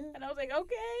 and I was like,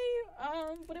 okay,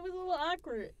 but it was a little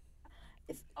awkward.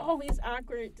 It's always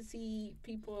awkward to see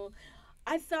people.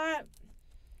 I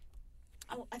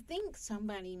think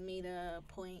somebody made a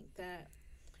point that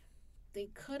they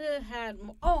could have had.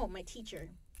 My teacher.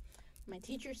 My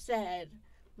teacher said,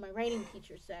 my writing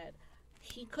teacher said,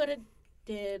 he could have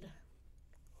did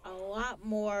a lot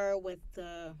more with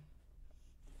the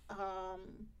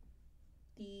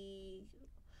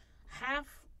half.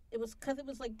 It was because it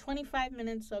was like 25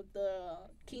 minutes of the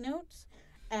keynotes,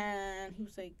 and he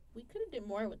was like, we could have did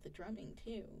more with the drumming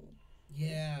too.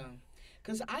 Yeah.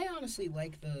 Because I honestly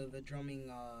like the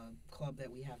drumming club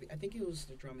that we have. I think it was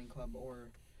the drumming club,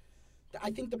 or I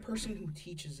think the person who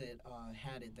teaches it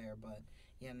had it there. But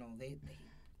yeah, no, they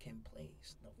can play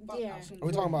the fuck Yeah. out some are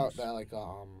we talking about drums.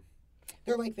 that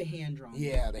They're like the hand drums.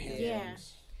 Yeah, the hand Yeah.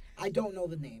 drums. I don't know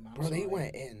the name. I'm Bro, they sorry.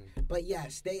 went in. But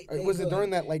yes, they Was it good. during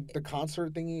that the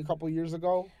concert thingy a couple years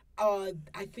ago? I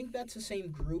think that's the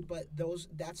same group, but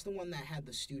that's the one that had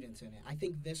the students in it. I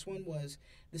think this one was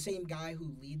the same guy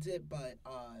who leads it, but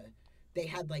they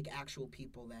had like actual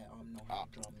people that know how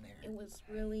to drum there. It was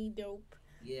really dope.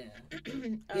 Yeah.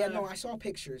 Yeah, no, I saw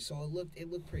pictures, so it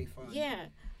looked pretty fun. Yeah.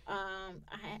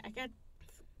 I got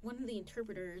one of the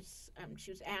interpreters. She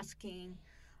was asking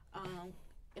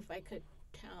if I could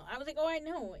tell. I was like, oh, I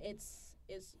know. It's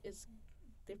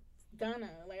the Ghana.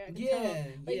 Like I could tell. Yeah,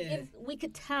 Like yeah. we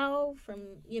could tell from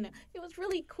it was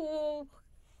really cool,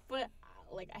 but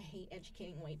like I hate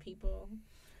educating white people.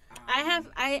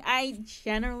 I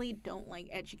generally don't like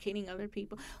educating other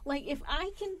people. Like if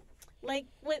I can, like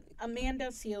what Amanda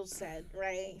Seals said,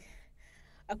 right?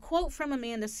 A quote from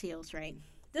Amanda Seals, right?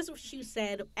 This is what she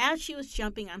said as she was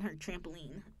jumping on her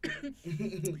trampoline.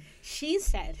 She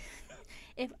said,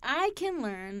 if I can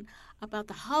learn about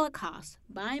the Holocaust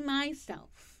by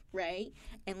myself, right,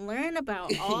 and learn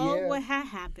about all Yeah. what had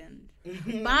happened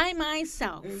by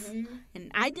myself, and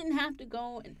I didn't have to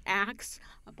go and ask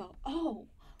about, oh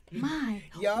my,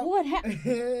 Yup. what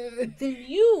happened, then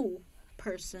you,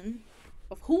 person,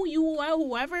 of who you are,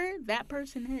 whoever that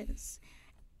person is,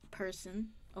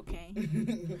 okay,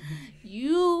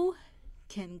 you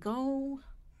can go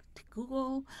to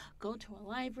Google, go to a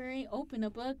library, open a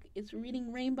book, it's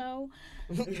Reading Rainbow,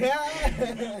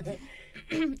 and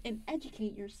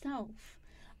educate yourself.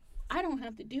 I don't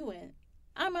have to do it.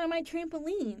 I'm on my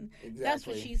trampoline. Exactly. That's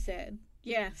what she said.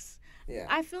 Yes. Yeah.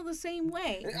 I feel the same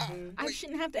way. Mm-hmm. I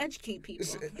shouldn't have to educate people.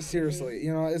 Seriously,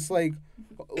 it's like,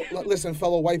 listen,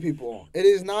 fellow white people, it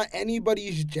is not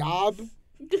anybody's job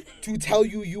to tell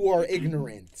you are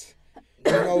ignorant.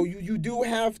 You do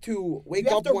have to wake You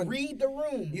have up to when read the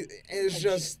room. it's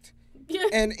just. Yeah.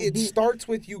 And it starts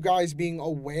with you guys being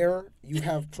aware you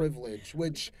have privilege,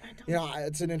 which,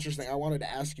 it's an interesting. I wanted to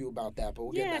ask you about that, but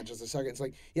we'll get to that in just a second. It's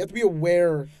like you have to be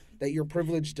aware that your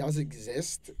privilege does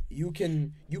exist. You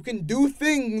can do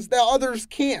things that others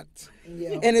can't.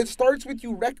 Yeah. And it starts with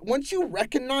you. Once you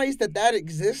recognize that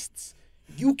exists,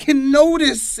 you can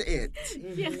notice it.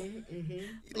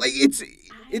 Like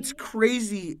it's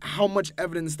crazy how much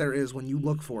evidence there is when you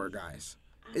look for it, guys.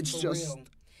 It's For just. real.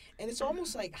 And it's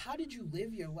almost like, how did you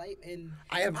live your life? And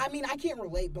I mean, I can't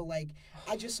relate, but like,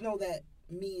 I just know that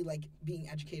me, like, being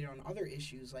educated on other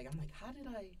issues, like, I'm like, how did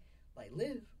I, like,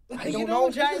 live? I You don't know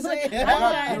what know. I'm trying to say?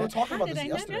 How We were talking about did this I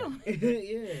not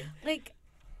yesterday. know? Yeah. Like,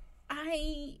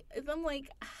 I'm like,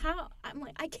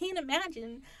 I can't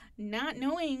imagine not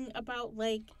knowing about,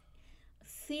 like,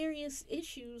 serious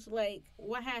issues, like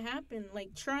what had happened, like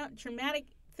traumatic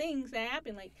things that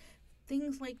happened, like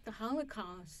things like the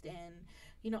Holocaust.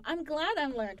 And I'm glad I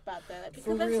learned about that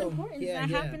because that's real. important. Yeah, that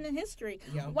yeah. happened in history.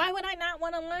 Yeah. Why would I not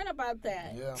want to learn about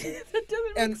that? Yeah. That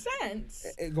doesn't And make sense.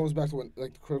 It goes back to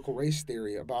like the critical race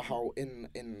theory about how in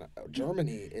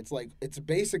Germany it's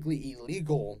basically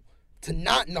illegal to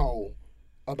not know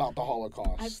about the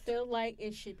Holocaust. I feel like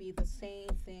it should be the same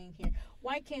thing here.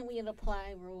 Why can't we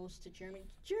apply rules to Germany?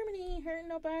 Germany ain't hurting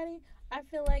nobody. I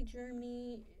feel like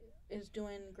Germany is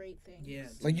doing great things. Yeah.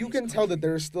 Like you can tell that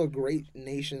there's still great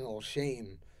national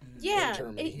shame Yeah, in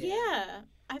Germany.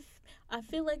 I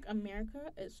feel like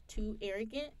America is too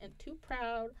arrogant and too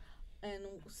proud, and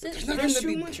There's nothing There's to too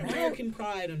be much proud. American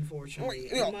pride, unfortunately.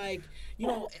 Yeah. And like,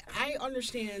 I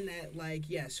understand that, like,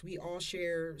 yes, we all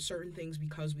share certain things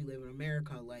because we live in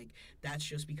America. Like, that's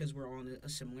just because we're on a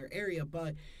similar area.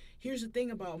 But here's the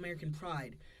thing about American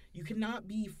pride. You cannot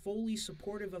be fully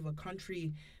supportive of a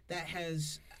country that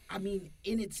has, I mean,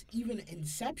 in its even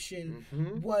inception,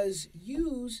 was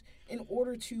used in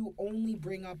order to only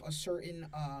bring up a certain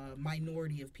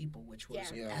minority of people, which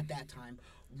was, Yeah. at that time,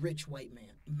 rich white men.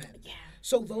 Yeah.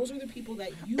 So those are the people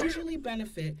that usually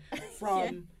benefit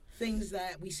from things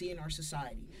that we see in our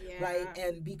society, right?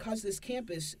 And because this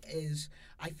campus is,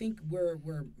 I think we're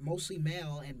mostly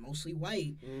male and mostly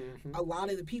white, a lot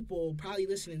of the people probably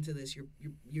listening to this,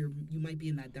 you might be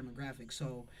in that demographic.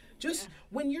 So just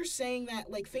when you're saying that,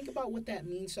 like, think about what that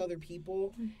means to other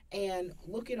people and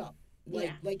look it up.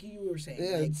 Like you were saying,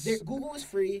 Yeah, like, Google is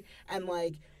free, and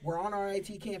like we're on our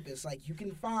IT campus. Like, you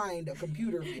can find a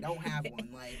computer if you don't have one.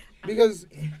 Like, because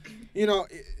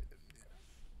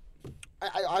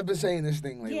I've been saying this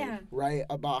thing lately, right?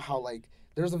 About how like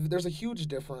there's a huge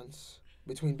difference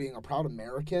between being a proud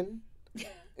American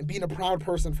and being a proud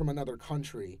person from another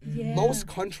country. Yeah. Most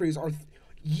countries are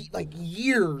like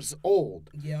years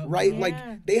old, yeah, right? Yeah.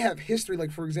 Like they have history.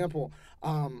 Like for example,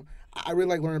 I really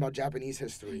like learning about Japanese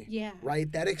history. Yeah.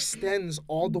 Right? That extends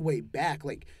all the way back.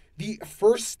 Like the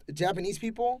first Japanese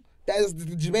people, that is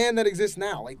the Japan that exists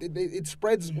now. Like it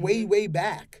spreads way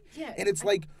back. Yeah. And it's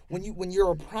like when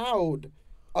you're proud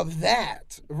of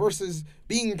that versus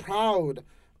being proud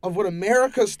of what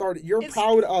America started. You're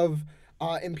proud of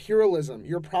imperialism.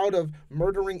 You're proud of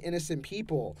murdering innocent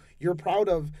people. You're proud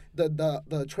of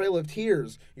the Trail of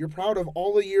Tears. You're proud of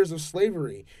all the years of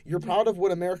slavery. You're proud of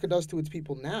what America does to its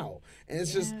people now. And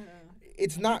it's just,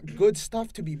 it's not good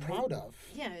stuff to be proud of.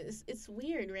 Yeah, it's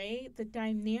weird, right? The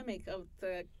dynamic of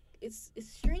it's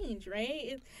strange,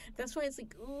 right? That's why it's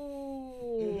like,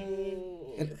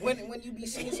 ooh. When you be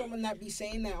seeing someone that be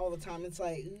saying that all the time, it's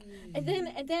like, ooh. And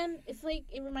then it's like,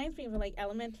 it reminds me of like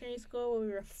elementary school where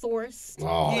we were forced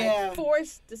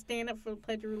to stand up for the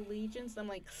Pledge of Allegiance. I'm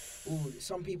like, ooh,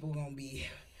 some people gonna be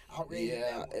outraged.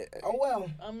 Yeah. Oh well.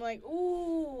 I'm like,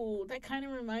 ooh, that kind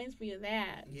of reminds me of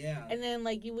that. Yeah. And then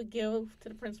like you would go to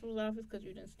the principal's office because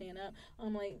you didn't stand up.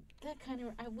 I'm like, that kind of.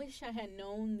 I wish I had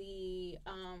known the.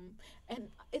 And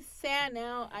it's sad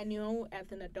now. I know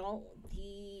as an adult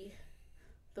the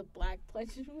Black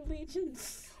Pledge of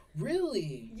Allegiance.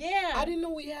 Really? Yeah. I didn't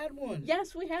know we had one.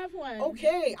 Yes, we have one.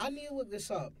 Okay, I need to look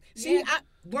this up. See, Yeah. I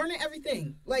learning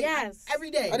everything. Like, every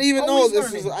day. I didn't even know Always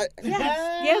this learning. was.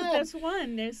 Yes, there's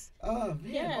one. There's. Oh, man.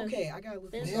 Yes. Okay, I gotta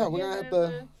look this There's Yeah, up. we're gonna have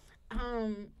to.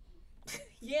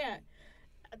 Yeah,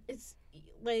 it's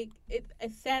like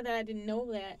it's sad that I didn't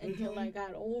know that until I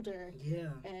got older. Yeah.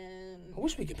 And I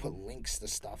wish we could put links to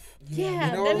stuff. yeah,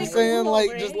 You know what I'm that'd be saying? cool, Like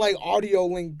right? just like audio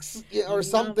links or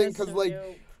something, That's because so like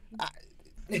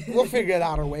dope. we'll figure it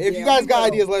out our way. If Yeah, you guys we got will.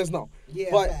 ideas, let us know. Yeah,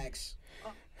 But- facts.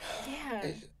 Yeah.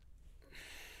 It's,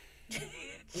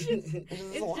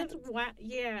 It's just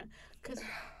yeah, cause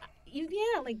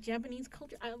like Japanese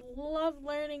culture. I love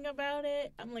learning about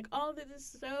it. I'm like, oh, this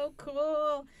is so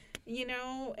cool,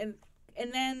 and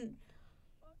then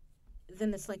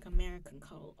it's like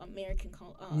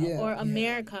Yeah. or Yeah.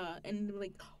 America, and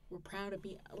like we're proud of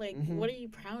be like, Mhm. what are you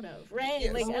proud of, right?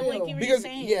 Yeah, like for like real. you were because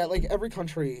saying, like every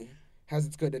country has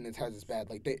its good and it has its bad.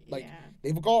 Like yeah,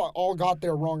 they've all got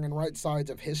their wrong and right sides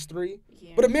of history.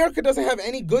 yeah. But America doesn't have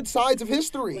any good sides of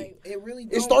history. Like, It really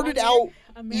It don't. started out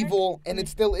America, evil, and it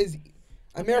still is.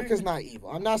 America's America- not evil.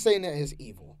 I'm not saying it is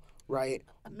evil, right?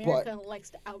 America likes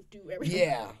to outdo everything.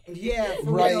 Yeah, Yeah,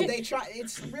 for Right. real. They try.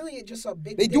 It's really just a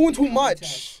big. they big doing too contest.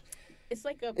 much. It's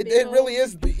like a It big really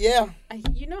old- is. Yeah.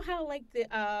 You know how like the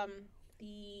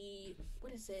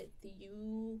what is it? The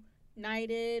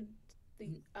United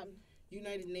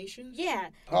Nations. yeah,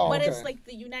 Oh, but okay. it's like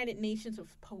the United Nations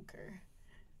of poker.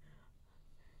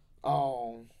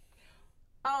 Oh.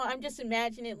 Oh, I'm just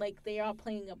imagining like they are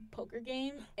playing a poker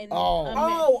game and Oh.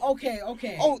 Oh, okay,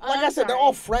 okay. Oh, like I I'm said, they're sorry.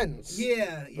 all friends.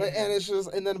 yeah, yeah. Like, and it's just,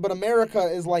 but America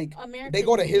is like, America they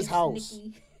go to his is house.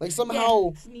 sneaky. like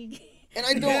somehow, Yeah, sneaky. and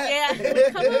I don't. Yeah,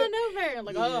 like, come on over. I'm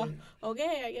like, Yeah. oh,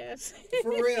 okay, I guess. For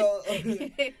real.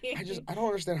 I don't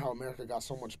understand how America got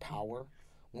so much power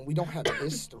when we don't have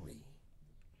history.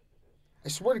 I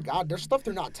swear to God, there's stuff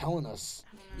they're not telling us.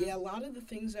 Yeah, a lot of the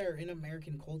things that are in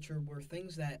American culture were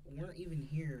things that weren't even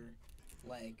here,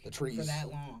 like The trees, for that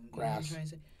long. You know what I'm grass. trying to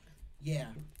say? Yeah.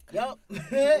 Yup.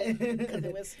 Because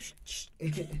it was.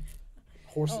 Oh,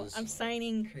 Horses. I'm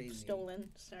signing Crazy. stolen.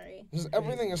 Sorry. Just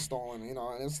everything is stolen,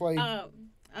 and it's like,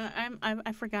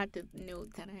 I forgot to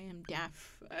note that I am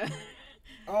deaf.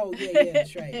 Oh yeah,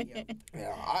 that's right. Yeah.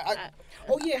 yeah, I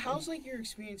Oh yeah, how's like your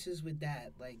experiences with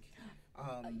that? Like,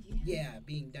 yeah.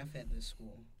 being deaf at this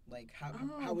school. Like, how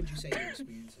Oh. would you say your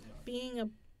experiences are? Being a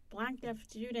black deaf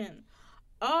student.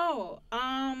 Oh,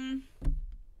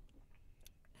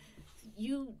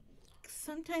 you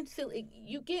sometimes feel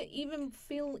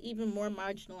even more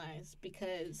marginalized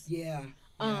because Yeah.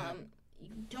 Yeah. you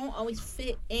don't always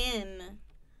fit in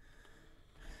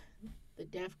the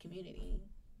deaf community.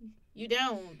 You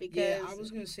don't because Yeah, I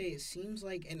was gonna say it seems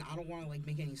like, and I don't want to like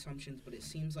make any assumptions, but it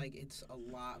seems like it's a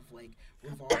lot of like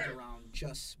revolved around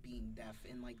just being deaf,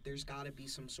 and like there's got to be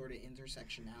some sort of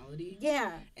intersectionality,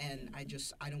 yeah, and I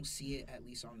don't see it, at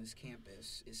least on this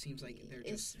campus. It seems like they're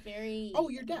it's just, very oh,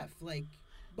 you're deaf, like,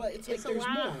 but it's like a there's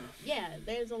lot. more. Yeah,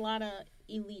 there's a lot of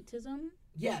elitism.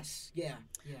 Yes, yeah.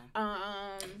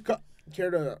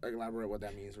 care to elaborate what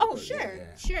that means? Oh, Because- sure,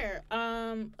 yeah. sure.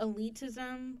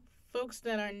 Elitism, folks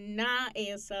that are not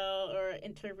ASL or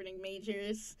interpreting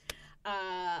majors,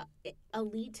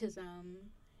 elitism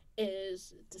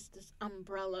is just this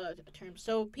umbrella term.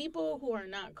 So people who are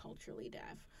not culturally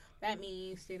deaf, that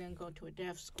means they didn't go to a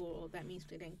deaf school. That means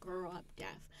they didn't grow up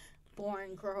deaf,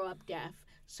 grow up deaf.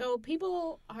 So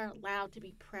people are allowed to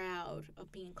be proud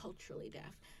of being culturally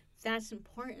deaf. That's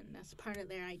important. That's part of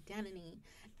their identity.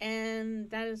 And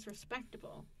that is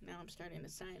respectable. Now I'm starting to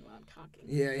sign while I'm talking.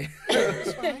 Yeah,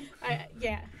 It's yeah. fine.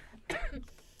 Yeah.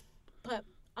 But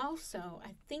also,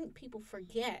 I think people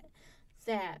forget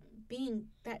that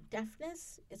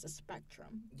deafness is a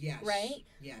spectrum. Yes. Right?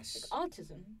 Yes. Like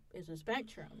autism is a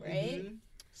spectrum, right? Mhm.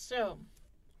 So,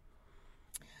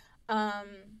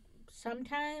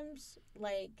 sometimes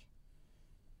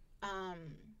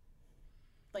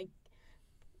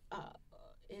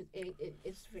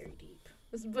it's very deep.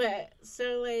 But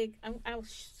so I'll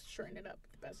shorten it up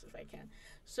the best as I can.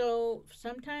 So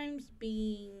sometimes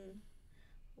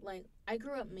I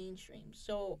grew up mainstream,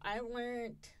 so I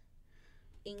learned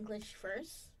English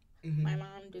first. Mhm. My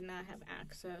mom did not have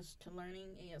access to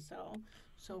learning ASL,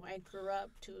 so I grew up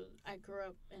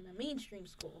in a mainstream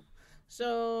school.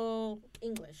 So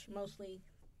English, mostly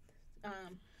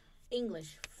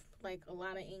English, like a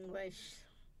lot of English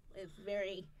is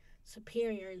very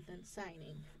superior than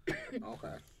signing.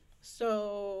 Okay.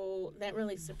 So that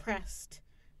really suppressed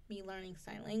me learning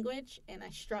sign language, and I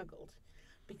struggled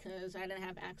because I didn't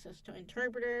have access to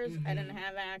interpreters. I didn't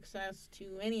have access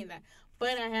to any of that.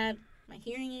 But I had my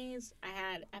hearing aids. I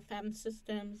had FM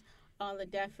systems. All the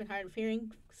deaf and hard of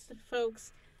hearing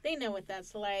folks, they know what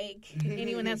that's like.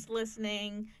 Anyone that's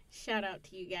listening, shout out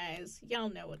to you guys. Y'all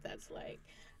know what that's like.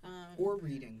 Or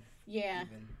reading. Yeah,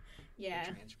 Even yeah.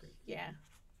 the transcript. Yeah,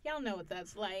 y'all know what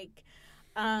that's like.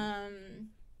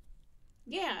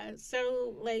 Yeah,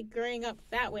 so growing up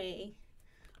that way,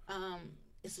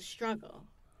 it's a struggle.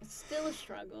 It's still a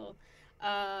struggle,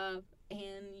 and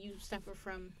you suffer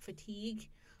from fatigue,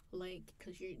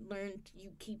 because you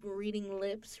keep reading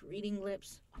lips.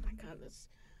 Oh my God,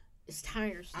 it's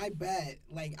tiresome. I bet.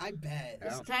 I bet. Yeah.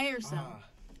 It's tiresome, Ah.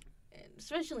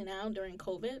 especially now during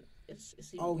COVID. It's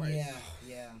even Oh worse.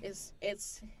 yeah. It's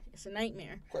a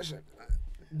nightmare. Question.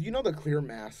 Do you know the clear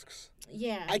masks?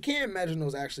 Yeah. I can't imagine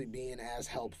those actually being as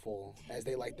helpful as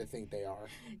they like to think they are.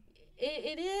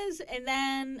 It is, and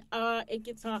then it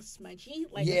gets all smudgy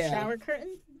like Yeah. a shower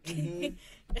curtain, Mhm.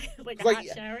 like a Like, hot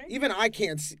shower. Even I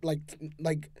can't see,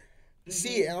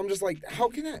 see it, and I'm just like, how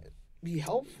can that be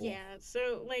helpful? Yeah,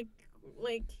 so like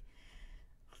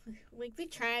they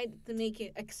tried to make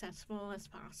it accessible as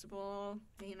possible,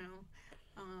 you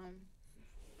know.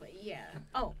 But yeah.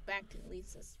 Oh, back to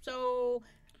Lisa's. So,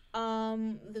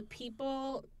 the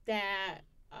people that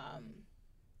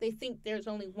they think there's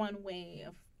only one way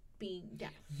of being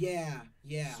deaf. Yeah.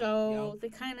 So they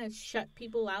kind of shut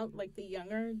people out, like the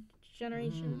younger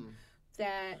generation, Mm.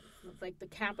 that like the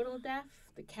capital deaf,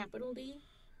 the capital D,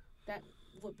 that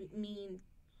would mean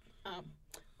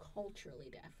culturally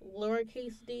deaf.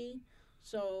 Lowercase d,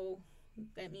 so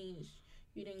that means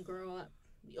you didn't grow up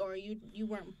or you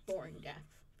weren't born deaf.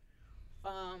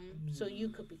 So you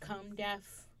could become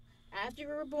deaf after you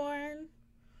were born.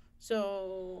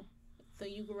 So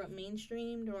you grew up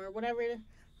mainstreamed or whatever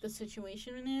the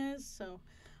situation is. So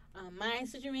my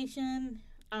situation,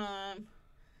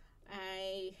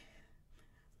 I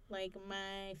like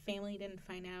my family didn't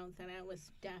find out that I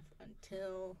was deaf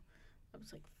until I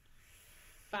was like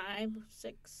 5,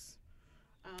 6.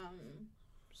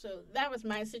 So that was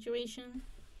my situation.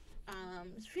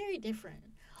 It's very different.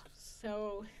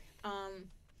 So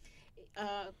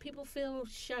people feel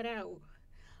shut out.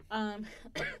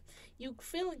 You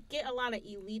get a lot of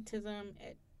elitism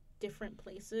at different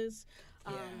places.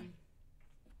 I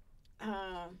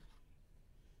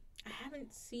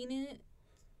haven't seen it.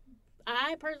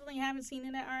 I personally haven't seen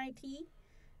it at RIT,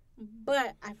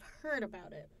 but I've heard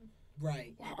about it.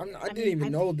 Right. I didn't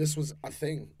even know this was a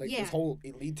thing. Like Yeah. this whole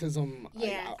elitism.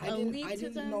 Yeah. I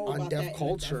didn't know On about deaf that in the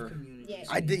culture. community. Yeah,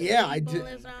 I did. Yeah, I did.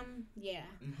 Ableism. Yeah.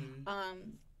 Mm-hmm.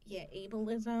 Yeah,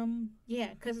 ableism.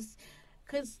 Yeah, because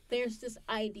there's this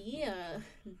idea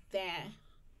that,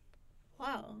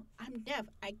 wow, I'm deaf.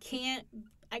 I can't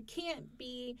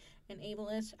be an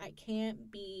ableist. I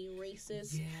can't be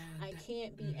racist. Yeah. I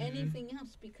can't be mhm. anything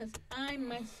else because I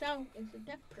myself is a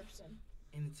deaf person.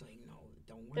 And it's like, no,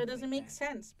 don't worry. That doesn't make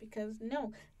sense because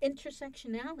no,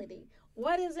 intersectionality.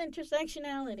 What is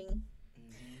intersectionality?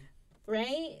 Mm-hmm.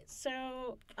 Right?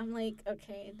 So I'm like,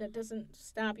 okay, that doesn't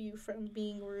stop you from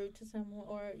being rude to someone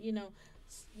or,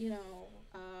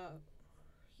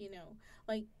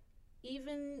 like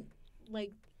even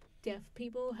like deaf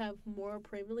people have more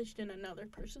privilege than another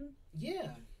person.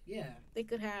 Yeah. They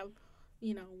could have,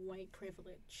 white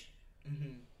privilege.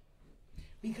 Mm-hmm.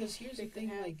 Because here's They the could thing,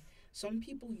 have- like some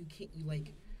people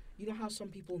you know how some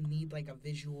people need like a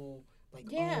visual,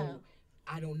 like Yeah. oh,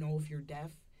 I don't know if you're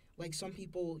deaf. Like some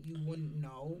people you wouldn't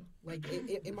know. Like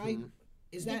it might Mhm.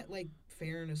 is that like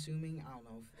fair and assuming? I don't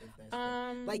know if that's fair.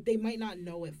 Um Like they might not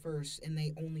know at first and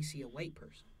they only see a white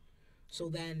person. So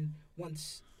then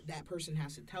once that person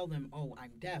has to tell them, "Oh,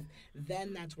 I'm deaf,"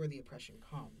 then that's where the oppression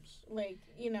comes.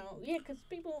 because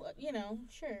people,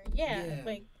 sure, yeah, Yeah.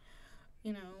 like,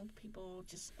 people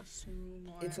just assume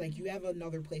or It's like you have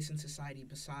another place in society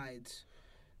besides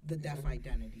the deaf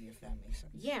identity, if that makes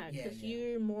sense. yeah, because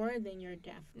you're more than your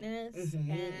deafness, Mhm,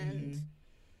 and mhm.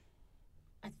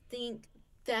 I think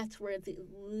that's where the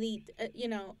elite,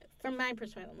 from my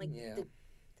perspective, like, Yeah.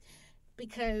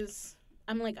 because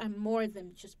I'm like I'm more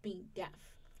than just being deaf.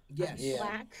 Yes. Yeah.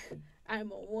 Black,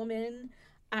 I'm a woman,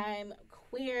 I'm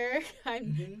queer,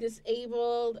 I'm Mhm.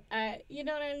 disabled, you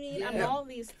know what I mean? I'm Yeah. all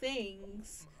these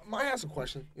things. Might I ask a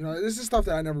question? This is stuff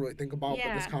that I never really think about,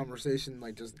 but this Yeah. conversation,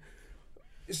 like, just.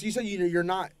 So you said you're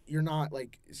not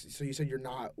like. So you said you're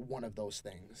not one of those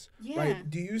things, Yeah. right?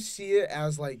 Do you see it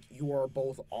as like you are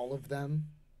both all of them,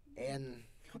 and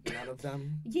none of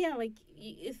them? Yeah, like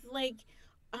it's like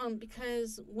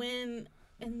because when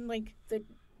in like the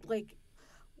like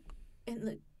in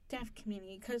the deaf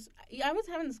community, because I was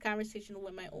having this conversation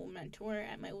with my old mentor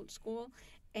at my old school,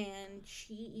 and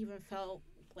she even felt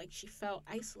like she felt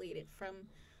isolated from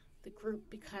the group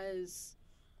because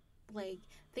like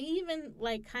they even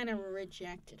like kind of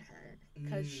rejected her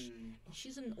because Mm.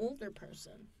 she's an older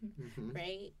person, Mm-hmm.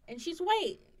 right? And she's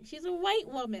white. She's a white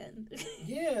woman.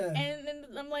 Yeah. And then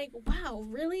I'm like, wow,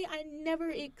 really? I never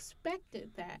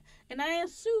expected that. And I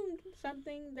assumed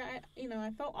something that,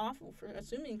 I felt awful for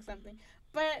assuming something.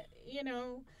 But,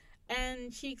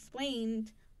 and she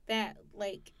explained that,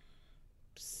 like,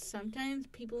 sometimes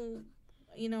people,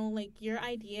 like, your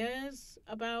ideas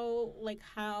about, like,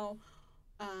 how,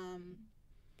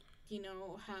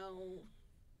 how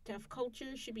deaf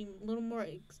culture should be a little more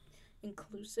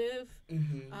inclusive,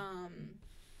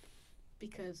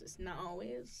 because it's not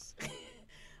always.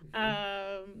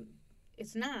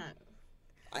 It's not.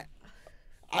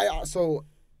 So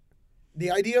the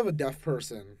idea of a deaf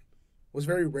person was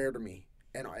very rare to me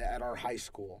at our high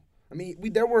school. I mean,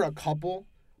 there were a couple,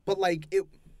 but like it.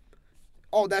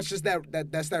 Oh, that's just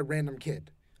that's that random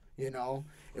kid, you know.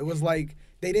 It was like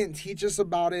they didn't teach us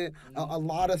about it. A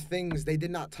lot of things they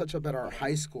did not touch up at our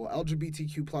high school.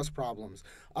 LGBTQ plus problems.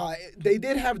 They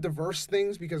did have diverse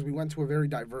things because we went to a very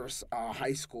diverse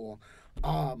high school.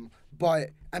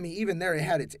 But I mean, even there, it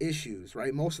had its issues,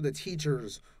 right? Most of the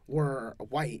teachers were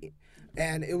white,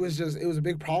 and it was a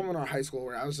big problem in our high school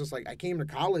where I was just like, I came to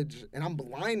college and I'm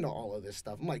blind to all of this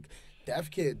stuff. I'm like, deaf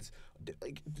kids,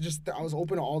 like I was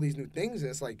open to all these new things,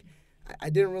 and it's like I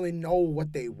didn't really know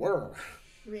what they were.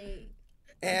 Right.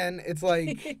 And it's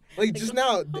like just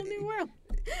now, whole new world.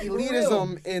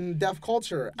 elitism in deaf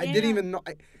culture. Yeah. I didn't even know.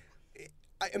 I,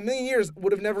 a million years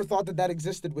would have never thought that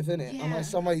existed within it unless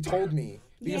somebody told me,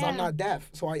 because I'm not deaf,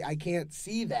 so I can't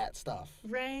see that stuff.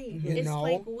 Right. You It's know?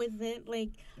 like with it, like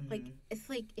it's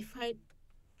like if I'm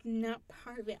not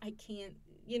part of it, I can't.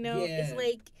 You know, it's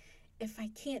like if I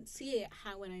can't see it,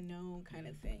 how would I know, kind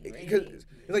of thing. Right? Because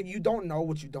like you don't know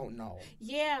what you don't know.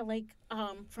 Yeah, like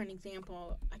for an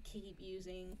example, I keep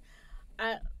using,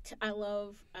 I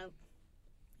love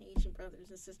Asian brothers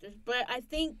and sisters, but I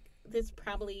think this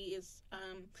probably is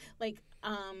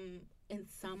in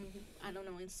some, I don't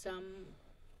know, in some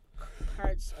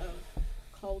parts of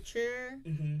culture,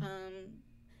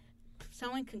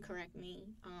 someone can correct me,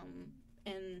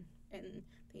 and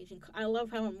the Asian, I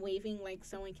love how I'm waving like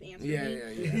someone can answer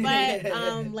me. Yeah.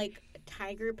 But like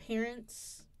tiger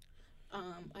parents,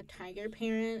 a tiger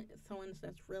parent, someone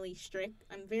that's really strict.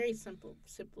 I'm very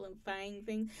simplifying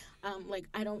things. Like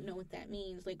I don't know what that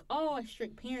means. Like, oh, a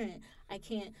strict parent. I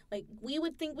can't. Like we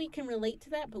would think we can relate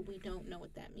to that, but we don't know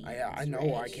what that means. I know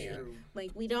right? I can.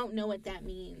 Like we don't know what that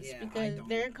means because I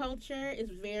their culture is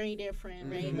very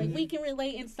different, right? Like we can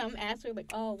relate in some aspect.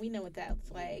 Like, oh, we know what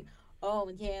that's like.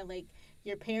 Oh yeah, like.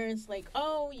 Your parents like,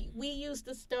 oh, we use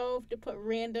the stove to put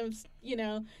random, you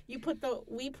know, we put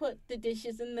the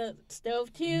dishes in the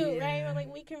stove too, right? Or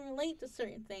like we can relate to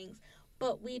certain things,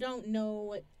 but we don't know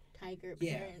what tiger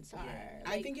parents are.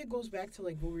 Like, I think it goes back to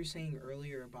like what we were saying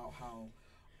earlier about how,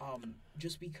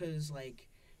 just because like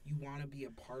you want to be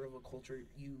a part of a culture,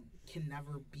 you can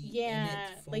never be in it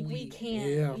fully. like we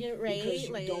can't, right? Because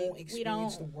you like, don't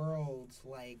experience the world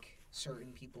like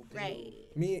certain people do. Right.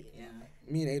 Me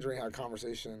and Adrian had a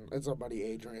conversation. It's our buddy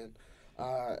Adrian.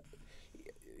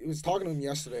 He was talking to him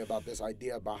yesterday about this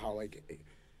idea about how like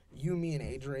you, me, and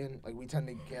Adrian, like we tend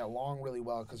to get along really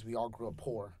well because we all grew up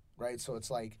poor, right? So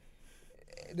it's like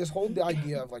this whole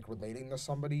idea of like relating to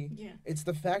somebody. Yeah. It's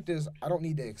the fact is I don't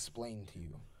need to explain to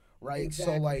you, right?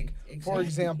 Exactly. So like for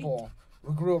example,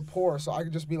 we grew up poor, so I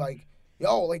could just be like,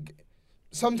 yo, like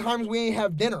sometimes we ain't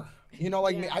have dinner. You know,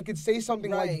 like I could say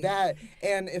something like that,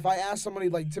 and if I ask somebody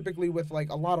like typically with like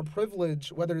a lot of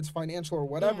privilege, whether it's financial or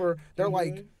whatever, they're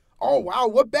like, "Oh wow,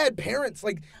 what bad parents!"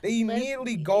 Like they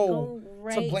immediately go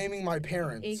to blaming my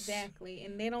parents. Exactly,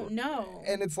 and they don't know.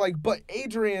 And it's like, but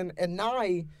Adrian and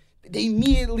I, they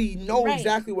immediately know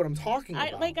exactly what I'm talking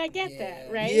about. I get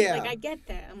that, right? Yeah. Like I get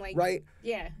that. I'm like, right?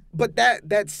 Yeah. But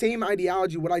that same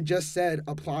ideology, what I just said,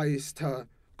 applies to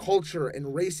culture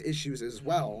and race issues as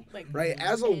well, like, right?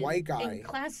 As a white guy, and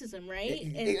classism, right?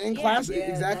 In class,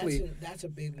 exactly. That's a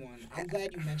big one. I'm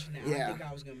glad you mentioned that. I think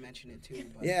I was gonna mention it too.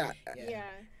 But yeah. Yeah.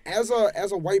 As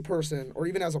a white person, or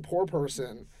even as a poor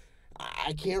person,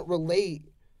 I can't relate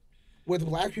with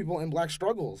black people and black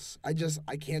struggles. I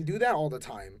can't do that all the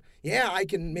time. Yeah, I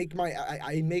can make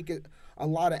I make it a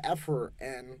lot of effort,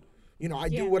 and you know I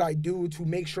do what I do to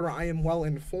make sure I am well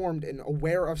informed and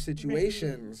aware of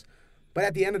situations. Right. But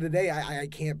at the end of the day, I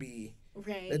can't be.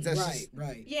 Right.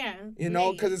 Right. Yeah. You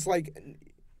know, because it's like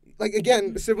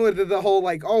again, similar to the whole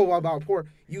like, oh, about poor.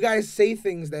 You guys say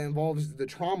things that involves the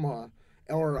trauma,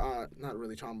 or not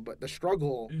really trauma, but the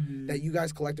struggle that you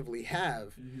guys collectively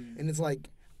have, and it's like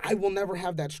I will never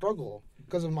have that struggle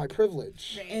because of my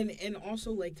privilege. Right. And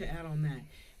also like to add on that.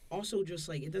 Also, just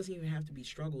like it doesn't even have to be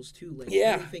struggles too.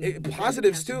 Like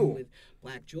positives too. With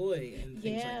Black joy and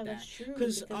things like that. That's true.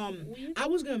 Because I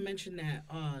was gonna mention that.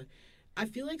 I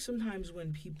feel like sometimes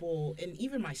when people, and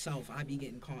even myself, I be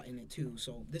getting caught in it too.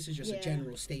 So this is just a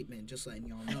general statement, just letting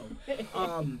y'all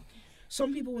know.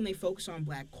 Some people, when they focus on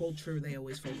Black culture, they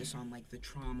always focus on like the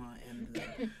trauma and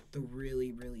the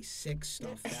really, really sick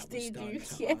stuff that was done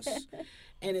to us.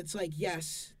 And it's like,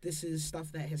 yes, this is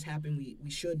stuff that has happened. We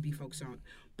should be focused on,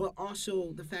 but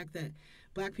also the fact that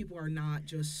Black people are not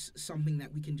just something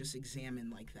that we can just examine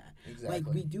like that. Exactly.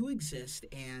 Like, we do exist,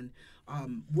 and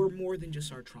we're more than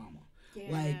just our trauma. Yeah.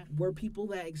 Like, we're people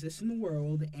that exist in the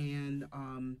world and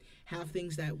have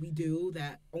things that we do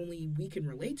that only we can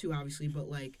relate to, obviously, but,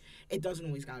 like, it doesn't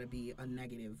always got to be a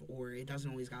negative, or it doesn't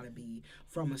always got to be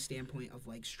from a standpoint of,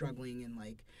 like, struggling and,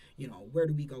 like, you know, where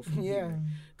do we go from here?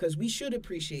 Because we should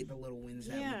appreciate the little wins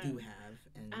that we do have,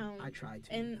 and I try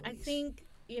to. And I think,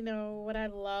 you know, what I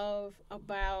love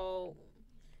about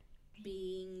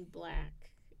being Black,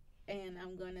 and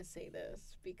I'm going to say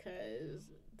this because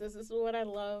this is what I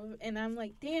love, and I'm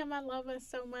like, damn, I love us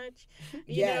so much.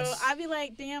 You know, I be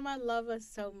like, damn, I love us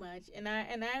so much, and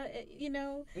I, you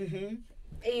know,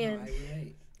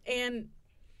 and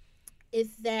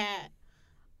it's that,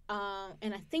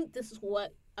 and I think this is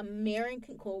what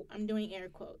American quote, I'm doing air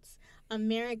quotes,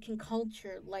 American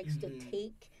culture likes to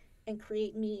take and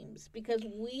create memes, because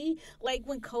we, like,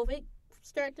 when COVID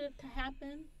started to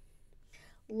happen,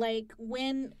 like,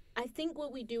 when I think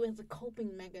what we do as a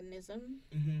coping mechanism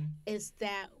is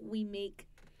that we make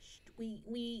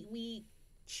we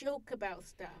joke about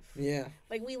stuff. Yeah.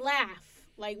 Like, we laugh.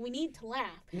 Like, we need to laugh.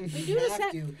 We do this.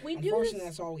 We do Unfortunately, this.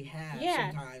 that's all we have.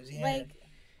 Yeah. Sometimes. Yeah. Like,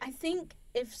 I think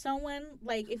if someone,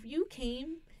 like, if you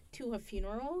came to a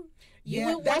funeral, you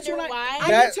would that's wonder what why.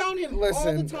 I be telling him all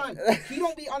the listen. time. He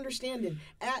don't be understanding.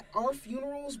 At our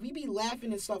funerals, we be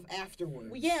laughing and stuff afterwards.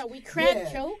 Yeah, we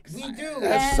crack jokes. We do.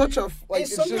 That's such a like. And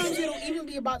sometimes it's just, it'll even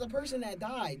be about the person that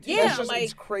died. Too. Yeah, that's just, like,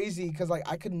 it's crazy because like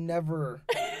I could never.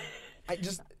 I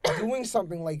just doing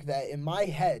something like that in my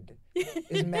head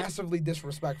is massively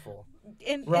disrespectful.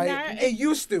 Right? It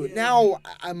used to. Yeah. Now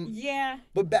I'm. Yeah.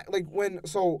 But back like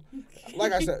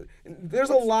like I said, there's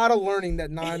a lot of learning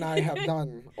that Na and I have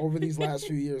done over these last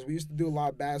few years. We used to do a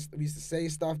lot of bad. We used to say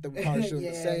stuff that we probably shouldn't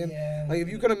be saying. Yeah. Like if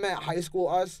you could have met high school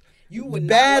us, You would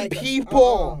bad not like us.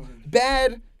 people,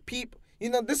 bad people. You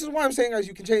know, this is why I'm saying, guys,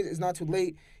 you can change. It's not too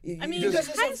late. I mean, Because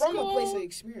high it's from a place of school-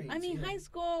 experience. I mean, yeah. high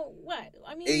school, what?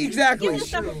 I mean, Exactly. give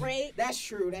yourself a True. break. That's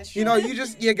true. That's true. you know,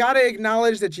 you gotta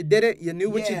acknowledge that you did it. You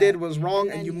knew what you Yeah. did was wrong,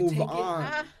 And and you then you move take it. on.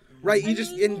 Ah, Right? I You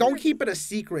just mean, and don't keep it a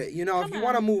secret. You know, if come you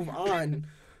want to on. move on.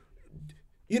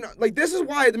 You know, like this is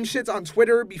why them shits on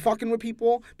Twitter be fucking with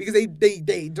people because they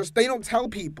don't tell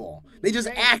people. They just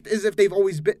Right. act as if they've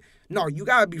always been. No, you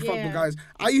gotta be fucked with Yeah. guys.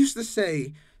 I used to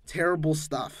say terrible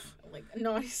stuff. like,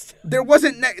 nice. There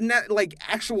wasn't like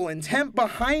actual intent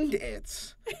behind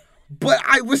it, but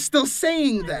I was still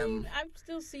saying I them. mean, I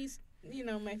still see, you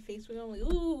know, my Facebook. I'm like,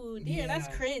 ooh, dear, that's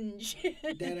Yeah. cringe.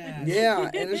 Deadass.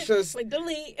 Yeah, and it's just like,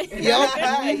 delete.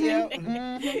 Yep.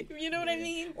 You know what I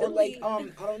mean? Or like,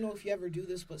 Delete. I don't know if you ever do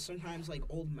this, but sometimes like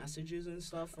old messages and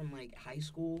stuff from like high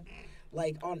school,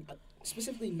 like on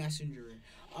specifically Messenger.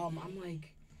 I'm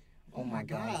like, oh my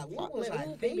God, what was Like, I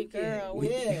ooh, baby thinking? girl,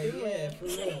 Yeah, for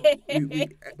real.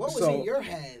 What was so, in your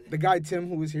head? The guy Tim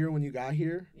who was here when you got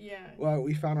here. Yeah. Well,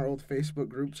 we found our old Facebook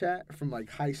group chat from like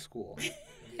high school.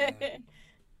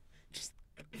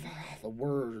 The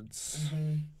words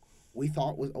we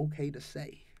thought was okay to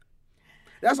say.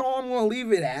 That's all I'm gonna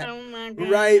leave it at. Oh my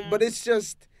God. Right? But it's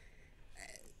just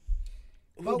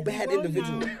But we bad learned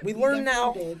individual. now. We learn now.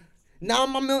 definitely did. Now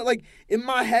I'm like in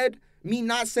my head, me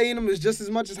not saying them is just as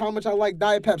much as how much I like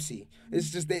Diet Pepsi. It's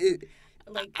just that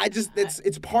Like,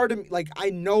 it's part of me. Like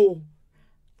I know,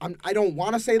 I don't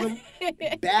want to say them.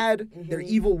 Bad. They're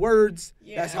evil words.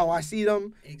 That's Yeah. how I see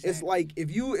them. It's Exactly. like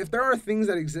if there are things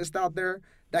that exist out there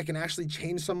that can actually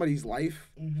change somebody's life,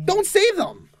 don't say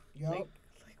them. Yup.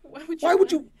 Why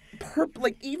would you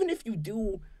like even if you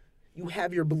do, you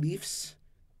have your beliefs.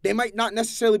 They might not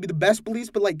necessarily be the best beliefs,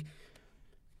 but like,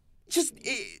 just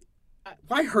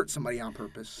why hurt somebody on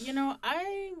purpose? You know,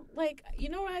 I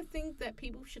think that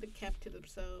people should have kept to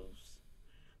themselves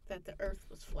that the earth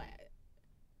was flat.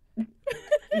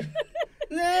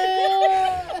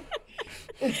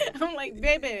 I'm like,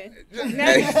 baby,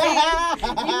 now you see,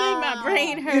 you made my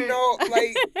brain hurt. You know,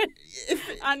 like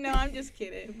I know, I'm just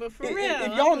kidding, but for If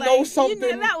real, y'all I'm know like,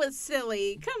 something- that was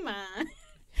silly. Come on.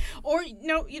 Or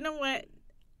no, you know what?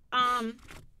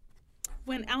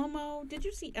 When Elmo, did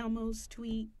you see Elmo's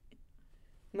tweet?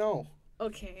 no.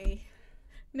 Okay.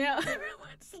 Now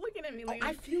everyone's looking at me like,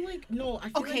 I feel like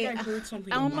Okay, I heard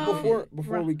something. Elmo- about it.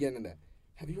 Before we get into that,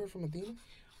 have you heard from Athena?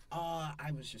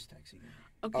 I was just texting him.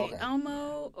 okay, Okay.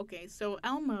 Elmo. Okay, so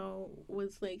Elmo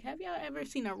was like, have y'all ever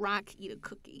seen a rock eat a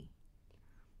cookie?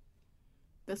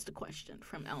 That's the question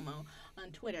from Elmo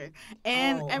on Twitter,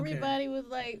 and Oh, okay. everybody was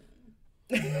like,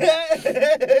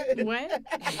 what?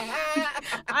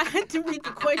 I had to read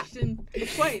the question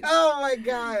twice. Oh my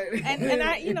god. And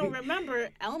I, remember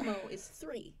Elmo is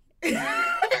 3. and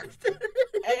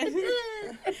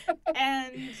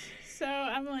so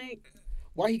I'm like,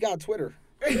 Why he got Twitter?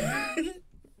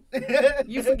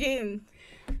 you forgetting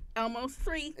Elmo's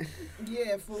 3.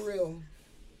 Yeah, for real.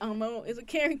 Elmo is a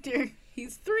character.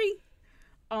 He's 3.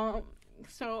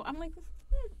 So I'm like,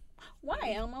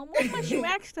 why, Elmo? Why must you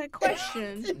ask that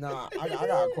question? Nah, I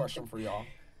got a question for y'all.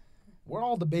 Where are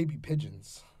all the baby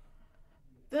pigeons?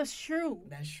 That's true.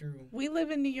 That's true. We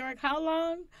live in New York. How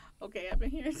long? Okay, I've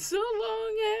been here so long.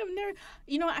 I have never.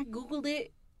 You know, I googled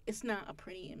it. It's not a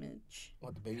pretty image.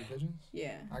 What, the baby pigeons?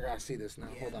 Yeah. I gotta see this now.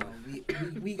 Yeah, Hold on.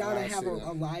 no, we gotta I have see a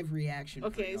that. live reaction.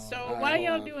 Okay, for so y'all. Alright, while hold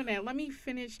y'all on. doing that, let me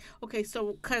finish. Okay,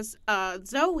 so because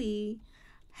Zoe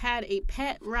had a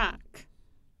pet rock.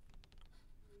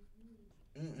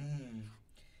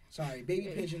 Sorry, baby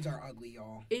pigeons are ugly,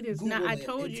 y'all. It is Google not. I it.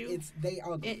 told It's- you. It's they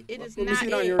ugly. It is Let me not see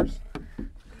it on it. yours.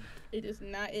 It is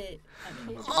not it. I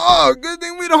told you. Oh, good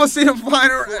thing we don't see them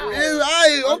flying around.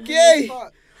 Ugly Okay. as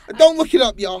fuck. Don't look it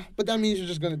up, y'all. But that means you're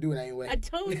just gonna do it anyway. I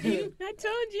told you. I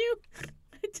told you.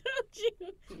 I told you.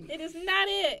 It is not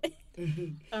it.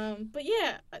 But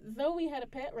yeah, Zoe had a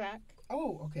pet rock.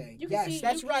 Oh, okay. You can Yes, see-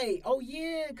 that's you- right. Oh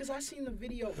yeah, because I seen the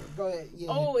video. Go ahead. Yeah.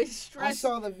 Oh, it I stressed.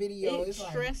 saw the video. It It's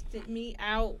like, stressed me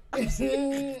out.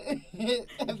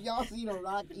 have y'all seen a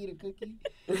rock eat a cookie?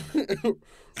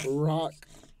 Rock,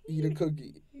 eat a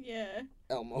cookie, Yeah,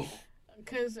 Elmo.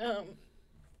 because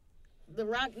the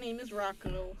rock name is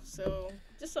Rocco. So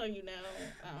just so you know,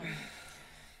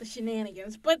 the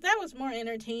shenanigans. But that was more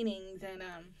entertaining than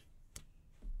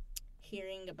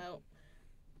hearing about,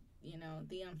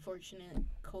 the unfortunate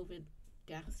COVID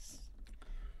deaths.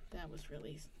 That was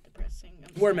really depressing.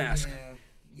 I'm Wear sorry. mask.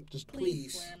 Yeah. Just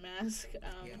Please Please. wear a mask.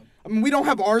 Yeah. I mean, we don't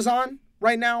have ours on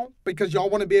right now because y'all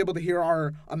want to be able to hear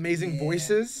our amazing Yeah.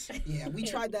 voices. Yeah, we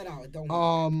tried that out. It don't work.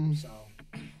 Um, So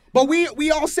but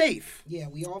we all safe. yeah,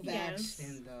 we all Yes. vaxxed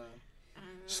and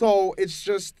So it's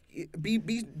just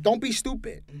don't be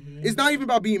stupid. mhm. It's not even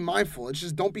about being mindful. It's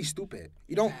just don't be stupid.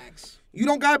 You don't Facts.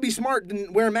 gotta be smart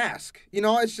and wear a mask.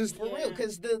 It's just For Yeah. real,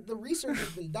 because the research has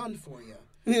been done for you.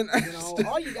 you know, You know,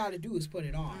 all you gotta do is put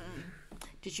it on.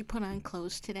 Did you put on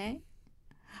clothes today?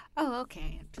 Oh,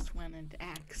 okay. I just wanted to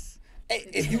ask. Hey,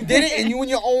 if you did it and you in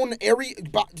your own area,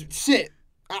 shit,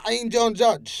 I ain't gonna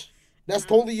judge. That's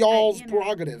totally y'all's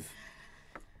prerogative.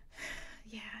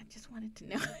 Yeah, I just wanted to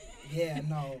know. Yeah,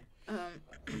 no.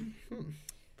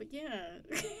 But yeah.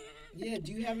 Yeah,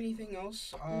 do you have anything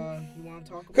else you want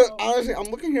to talk Cause about? honestly, I'm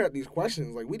looking here at these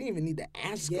questions. Like we didn't even need to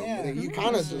ask Yeah. them. You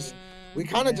kind of just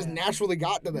just naturally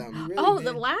got to them. You really Oh, did.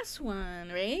 the last one,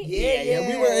 right? Yeah.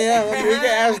 We can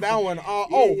ask that one.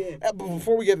 Yeah. But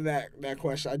before we get to that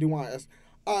question, I do want to ask.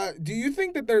 Do you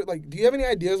think that do you have any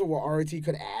ideas of what RIT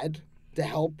could add to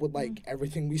help with like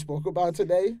everything we spoke about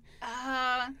today?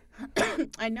 I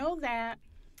know that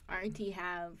RT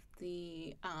have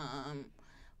the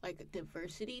like a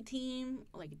diversity team,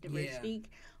 like a diversity.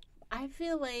 I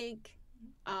feel like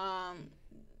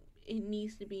it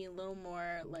needs to be a little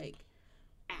more like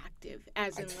active,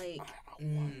 as in like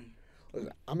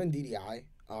Listen, I'm in DDI.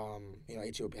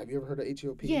 HOP. Have you ever heard of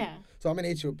HOP? yeah. So I'm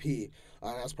in HOP.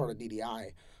 That's part of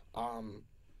DDI.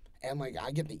 And like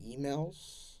I get the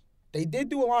emails. They did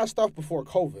do a lot of stuff before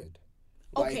COVID.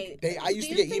 Okay, I used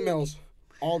do to you get think- emails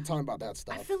all the time about that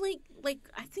stuff. I feel like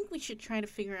I think we should try to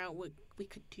figure out what we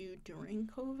could do during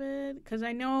COVID, because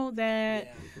I know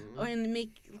that and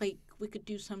we could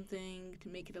do something to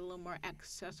make it a little more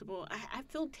accessible. I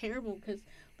feel terrible because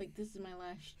like this is my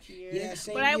last year. Yeah,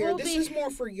 same but I here. will This be. is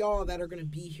more for y'all that are gonna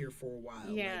be here for a while.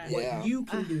 Yeah. Like, what Yeah. you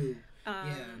can do.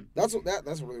 That's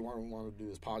really why we wanted to do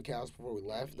this podcast before we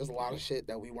left. There's a lot of shit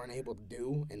that we weren't able to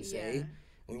do and say. Yeah.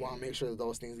 We want to make sure that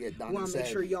those things get done We want and to make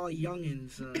said. sure y'all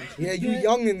youngins. Yeah, you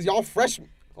youngins, y'all freshmen.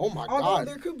 Oh my Although God.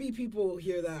 there could be people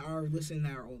here that are listening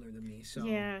that are older than me. So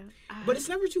Yeah. But it's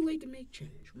never too late to make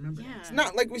change. Remember Yeah. that. It's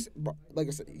not like I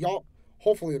said, y'all.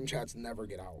 Hopefully, them chats never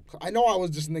get out. I know I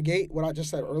was just negate what I just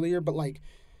said earlier, but like,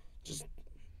 just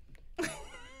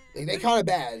they kind of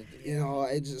bad.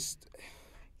 It just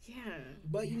Yeah.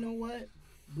 But you know what?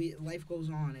 Life goes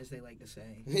on, as they like to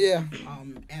say. yeah.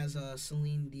 As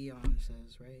Celine Dion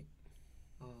says, right?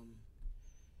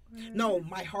 No,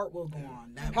 my heart will go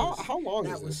on. That was, How long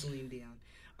that is was this? Celine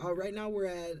Dion. Right now we're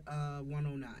at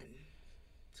 109.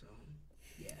 So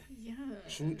yeah. Yeah.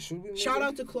 Should we Shout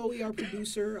out to Chloe, our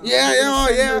producer. Yeah, we're gonna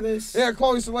send her yeah. this. Yeah,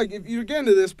 Chloe. So like, if you're getting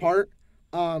to this part,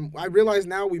 I realize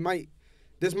now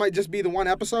this might just be the one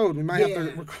episode. We might have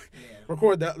to Yeah.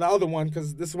 record the other one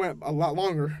because this went a lot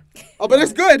longer. Oh, but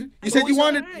it's good. You said you Chloe's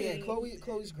wanted. alright. Yeah,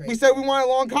 Chloe's great. We said we wanted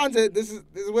long content. This is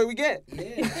what we get.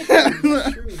 Yeah,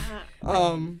 that's true.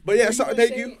 But yeah. What So you gonna thank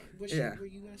say? you. What Yeah. were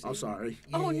you gonna I'm sorry.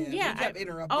 We kept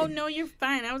interrupting. Oh no, you're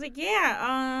fine. I was like,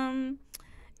 yeah.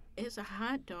 Is a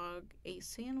hot dog a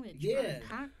sandwich? Yeah.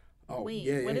 Oh, Wait,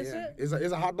 yeah, what yeah, is yeah. it?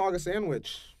 Is a hot dog a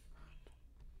sandwich?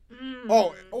 Mm.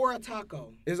 Oh, Or a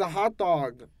taco. is a hot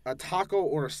dog a taco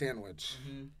or a sandwich?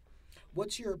 Mm-hmm.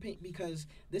 What's your opinion? Because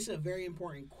this is a very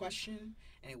important question,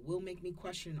 and it will make me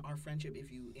question our friendship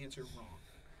if you answer wrong.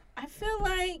 I feel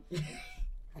like,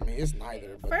 I mean, it's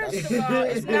neither. But first that's- of all,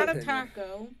 it's that's my not a opinion.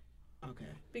 taco Okay,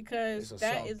 because It's a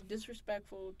that sub. is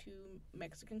disrespectful to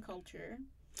Mexican culture.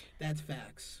 that's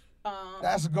facts.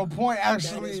 That's a good point,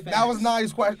 actually. is That was facts.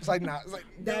 nice question. It's like, nah. It's like,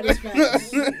 That is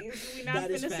facts. We're not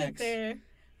That is gonna sit facts. there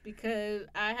because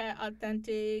I had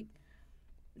authentic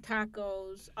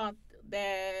tacos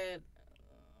that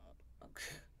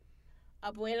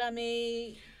abuela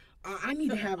made. I need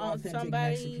to have On authentic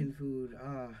somebody- Mexican food.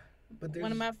 But there's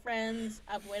One of my friends,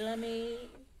 abuela made.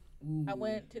 Ooh. I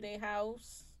went to their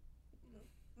house.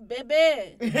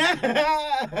 Bebe.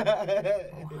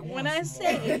 When I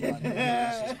say-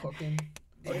 Lisa's cooking.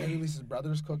 Or Lisa's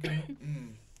brother's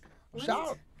cooking. Mm. Shout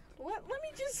out. Let me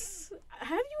just. Have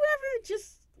you ever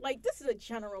just like this is a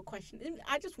general question.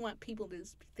 I just want people to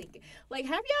just be thinking. Like,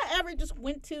 have y'all ever just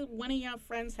went to one of your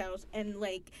friends' house and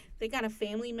like they got a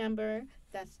family member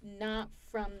that's not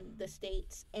from the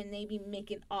States and they be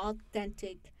making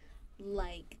authentic,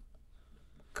 like,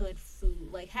 good food?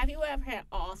 Like, have you ever had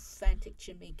authentic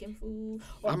Jamaican food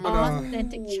or I'm gonna-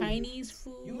 authentic Ooh. Chinese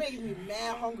food? You making me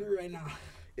mad hungry right now.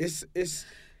 It's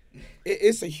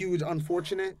a huge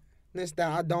unfortunateness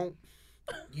that I don't.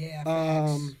 Yeah.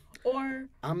 Facts. Or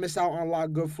I miss out on a lot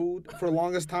of good food. For the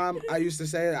longest time, I used to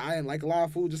say that I didn't like a lot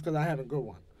of food just because I had a good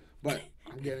one. But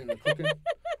I'm getting into cooking.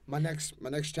 My next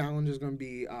challenge is gonna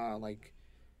be like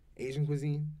Asian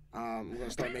cuisine. I'm gonna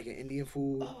start making Indian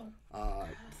food,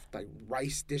 like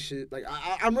rice dishes. Like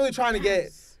I'm really trying to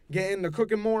get into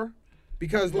cooking more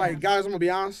because like guys, I'm gonna be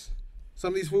honest, some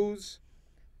of these foods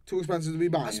too expensive to be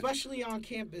buying. Especially on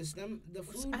campus, the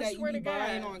food I that you swear be to God.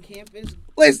 buying on campus.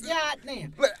 Listen, God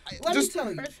damn. let Let just me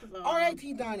tell you, First of all,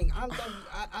 RIT Dining.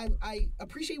 I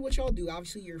appreciate what y'all do.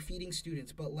 Obviously, you're feeding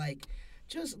students, but like,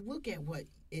 just look at what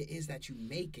it is that you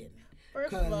making.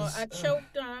 First of all, 'Cause, I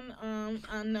choked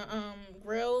on the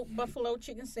grilled buffalo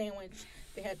chicken sandwich.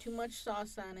 They had too much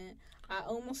sauce on it. I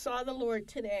almost saw the Lord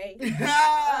today.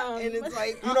 And it's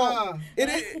like, you know,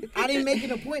 I didn't make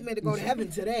an appointment to go to heaven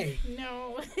today.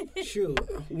 No. Shoot.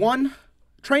 one,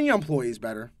 train your employees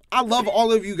better. I love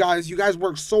all of you guys. You guys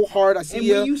work so hard. I see And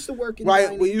you. we used to work in Right,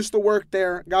 dining. we used to work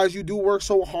there. Guys, you do work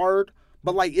so hard,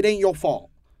 but like it ain't your fault.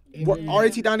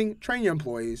 RIT Dining, train your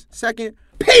employees. Second,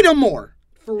 pay them more.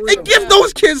 For real. And give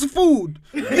those kids food.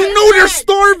 You know they're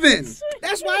starving.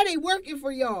 That's why they working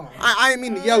for y'all. I didn't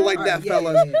mean to yell like that, yeah,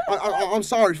 fellas. yeah. I'm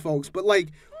sorry, folks, but like,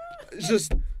 it's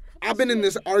just I've been in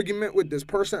this argument with this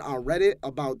person on Reddit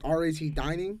about RIT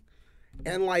Dining,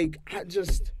 and like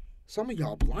some of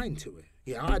y'all blind to it.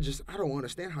 Yeah, I don't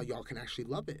understand how y'all can actually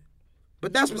love it.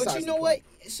 But that's besides But you the know what?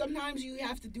 point. Sometimes you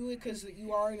have to do it because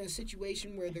you are in a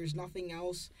situation where there's nothing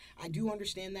else. I do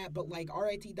understand that, but like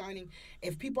RIT Dining,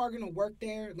 if people are gonna work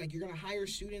there, like you're gonna hire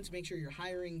students, make sure you're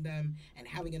hiring them and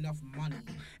having enough money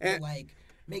And- to like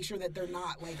make sure that they're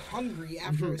not like hungry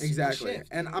after a Exactly. shift.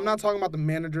 And you I'm know? not talking about the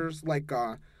managers like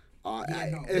Yeah,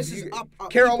 no. if This is you- up.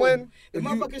 Carolyn, people, the if you-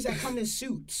 motherfuckers that come in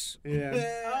suits. Yeah.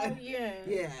 Oh yeah.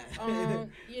 Yeah.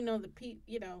 You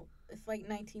know it's like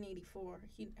 1984.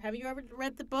 Have you ever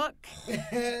read the book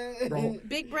Bro.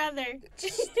 Big Brother?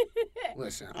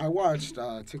 Listen, I watched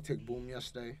Tick Tick Boom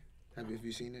yesterday. Have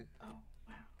you seen it? Oh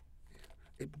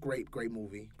wow. Great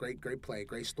movie. Great play.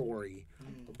 Great story.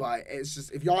 But it's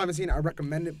just if y'all haven't seen it, I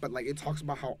recommend it. But like it talks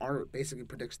about how art basically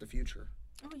predicts the future.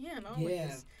 Oh yeah, and Yeah.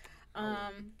 always.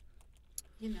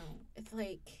 It's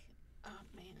like, oh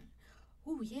man.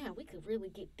 Oh yeah, we could really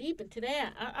get deep into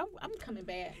that. I'm coming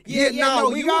back. Yeah, no,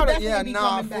 we you got will it. Yeah, definitely be nah,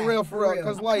 coming for back, real, for real.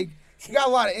 Because like you got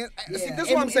a lot of. See, this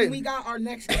is what I'm saying. And we got our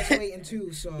next guest waiting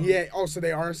too. So Yeah. Oh, so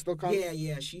they are still coming.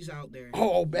 yeah, she's out there.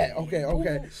 Oh, bet. Okay.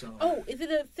 So Oh, is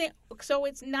it a thing? So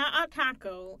it's not a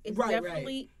taco. It's Right, right.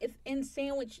 definitely it's in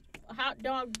sandwich hot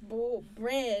dog bowl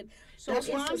bread. So That's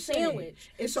it's what a I'm saying. sandwich.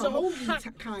 It's a So hoagie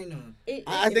hot- kind of.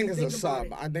 I If think you it's a think sub.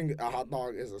 about it. I think a hot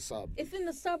dog is a sub. It's in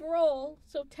the sub roll.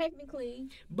 So technically,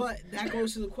 But that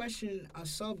goes to the question: a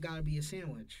sub got to be a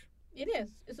sandwich. it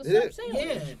is. It's a It sub is.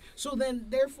 sandwich. Yeah. So then,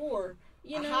 therefore,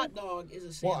 You a know. hot dog is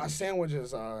a sandwich. Well, a sandwich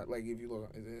is like if you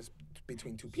look, it's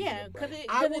between two pieces Yeah, of because bread. it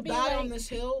I could will it be die like, on this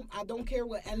hill. I don't care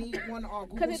what anyone on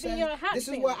Could Google it be says. a hot This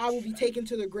is what I will sandwich? be taken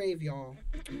to the grave, y'all.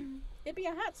 It'd be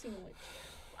a hot sandwich.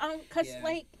 Cause Yeah.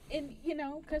 like, and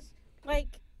cause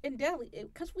like in Delhi,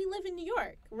 because we live in New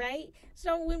York, right?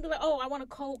 So we'd be like, oh, I want a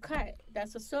cold cut.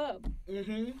 That's a sub,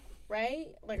 Mm-hmm. right?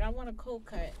 Like, I want a cold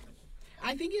cut.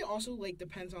 I think it also like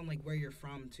depends on like where you're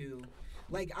from too.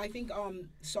 Like I think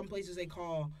some places they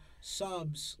call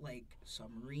subs like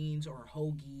submarines or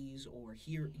hoagies or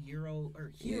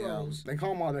heroes. They call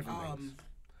them all different things.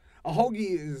 A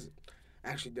hoagie is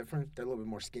actually different. They're a little bit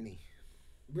more skinny.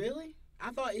 Really?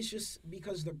 I thought it's just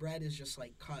because the bread is just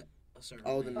like cut a certain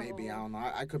Oh, way. then maybe I don't know.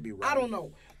 I could be wrong. I don't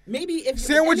know. Maybe if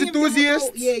Sandwich any of y'all know-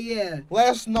 enthusiasts? yeah. Let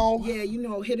us know. Yeah,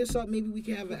 hit us up. Maybe we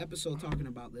can have an episode talking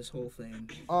about this whole thing.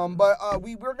 But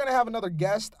we're gonna have another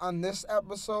guest on this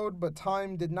episode, but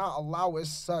time did not allow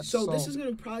as such. So this is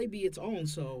gonna probably be its own.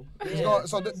 So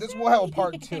this will have a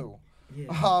part 2.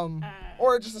 yeah.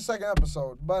 Or just a second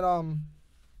episode. But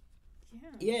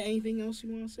Yeah. Anything else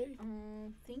you want to say?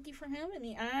 Thank you for having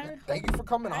me. thank you for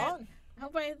coming on.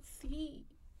 Hope I see.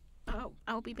 Oh,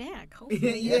 I'll be back.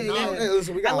 Hopefully. Yeah. Hey,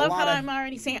 listen, we got I love a how lot I'm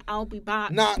already saying I'll be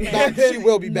back. Nah, she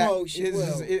will be back. No, she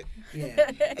will.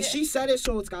 Yeah. And she said it,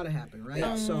 so it's got to happen,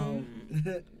 right? So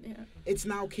it's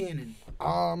now canon.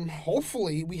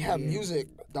 Hopefully we have Yeah. music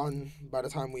done by the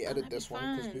time we edit that'd be this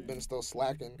one because fun. we've been still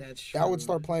slacking. That's true. That would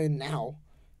start playing now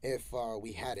if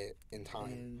we had it in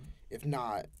time. And- If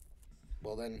not,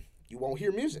 well then you won't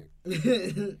hear music. but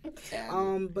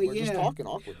We're just yeah. talking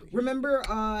awkwardly. Remember,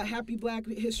 Happy Black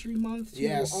History Month to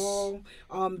Yes. all.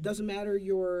 Doesn't matter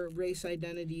your race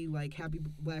identity, like Happy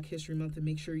Black History Month, and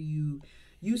make sure you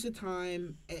use the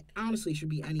time. Honestly, it should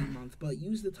be any month, but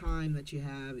use the time that you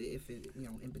have, if it,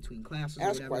 in between classes or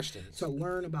Ask whatever, questions. to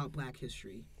learn about Black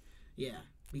history. Yeah,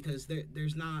 because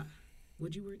there's not.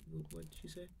 What'd you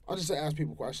say? I'll just ask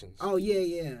people questions. Oh yeah,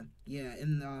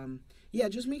 and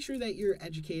just make sure that you're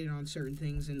educated on certain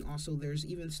things, and also there's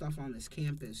even stuff on this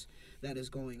campus that is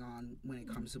going on when it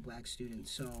comes to Black students.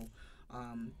 So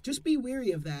just be wary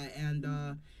of that, and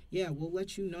we'll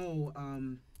let you know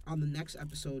on the next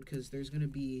episode because there's gonna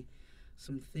be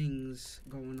some things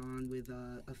going on with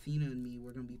Athena and me.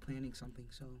 We're gonna be planning something.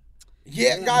 So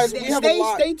Yeah, guys, we have a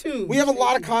lot. Stay tuned. We have a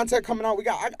lot of content coming out.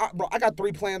 I got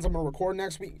 3 plans I'm gonna record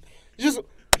next week.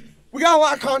 We got a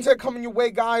lot of content coming your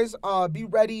way, guys. Be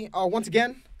ready. Once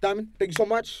again, Diamond, thank you so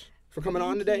much for coming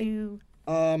on today. You.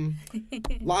 A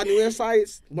lot of new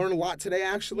insights. Learned a lot today,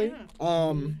 actually.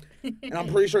 And I'm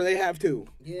pretty sure they have too.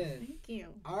 Yeah. Thank you.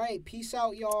 All right. Peace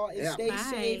out, y'all, and Yeah. stay Bye.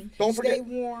 safe. Don't Stay forget-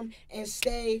 warm and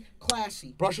stay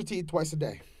classy. Brush your teeth twice a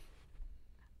day.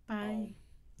 Bye.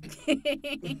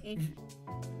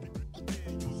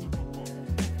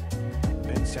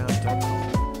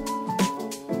 bensound.com.